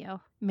be with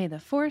you. May the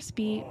force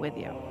be with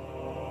you.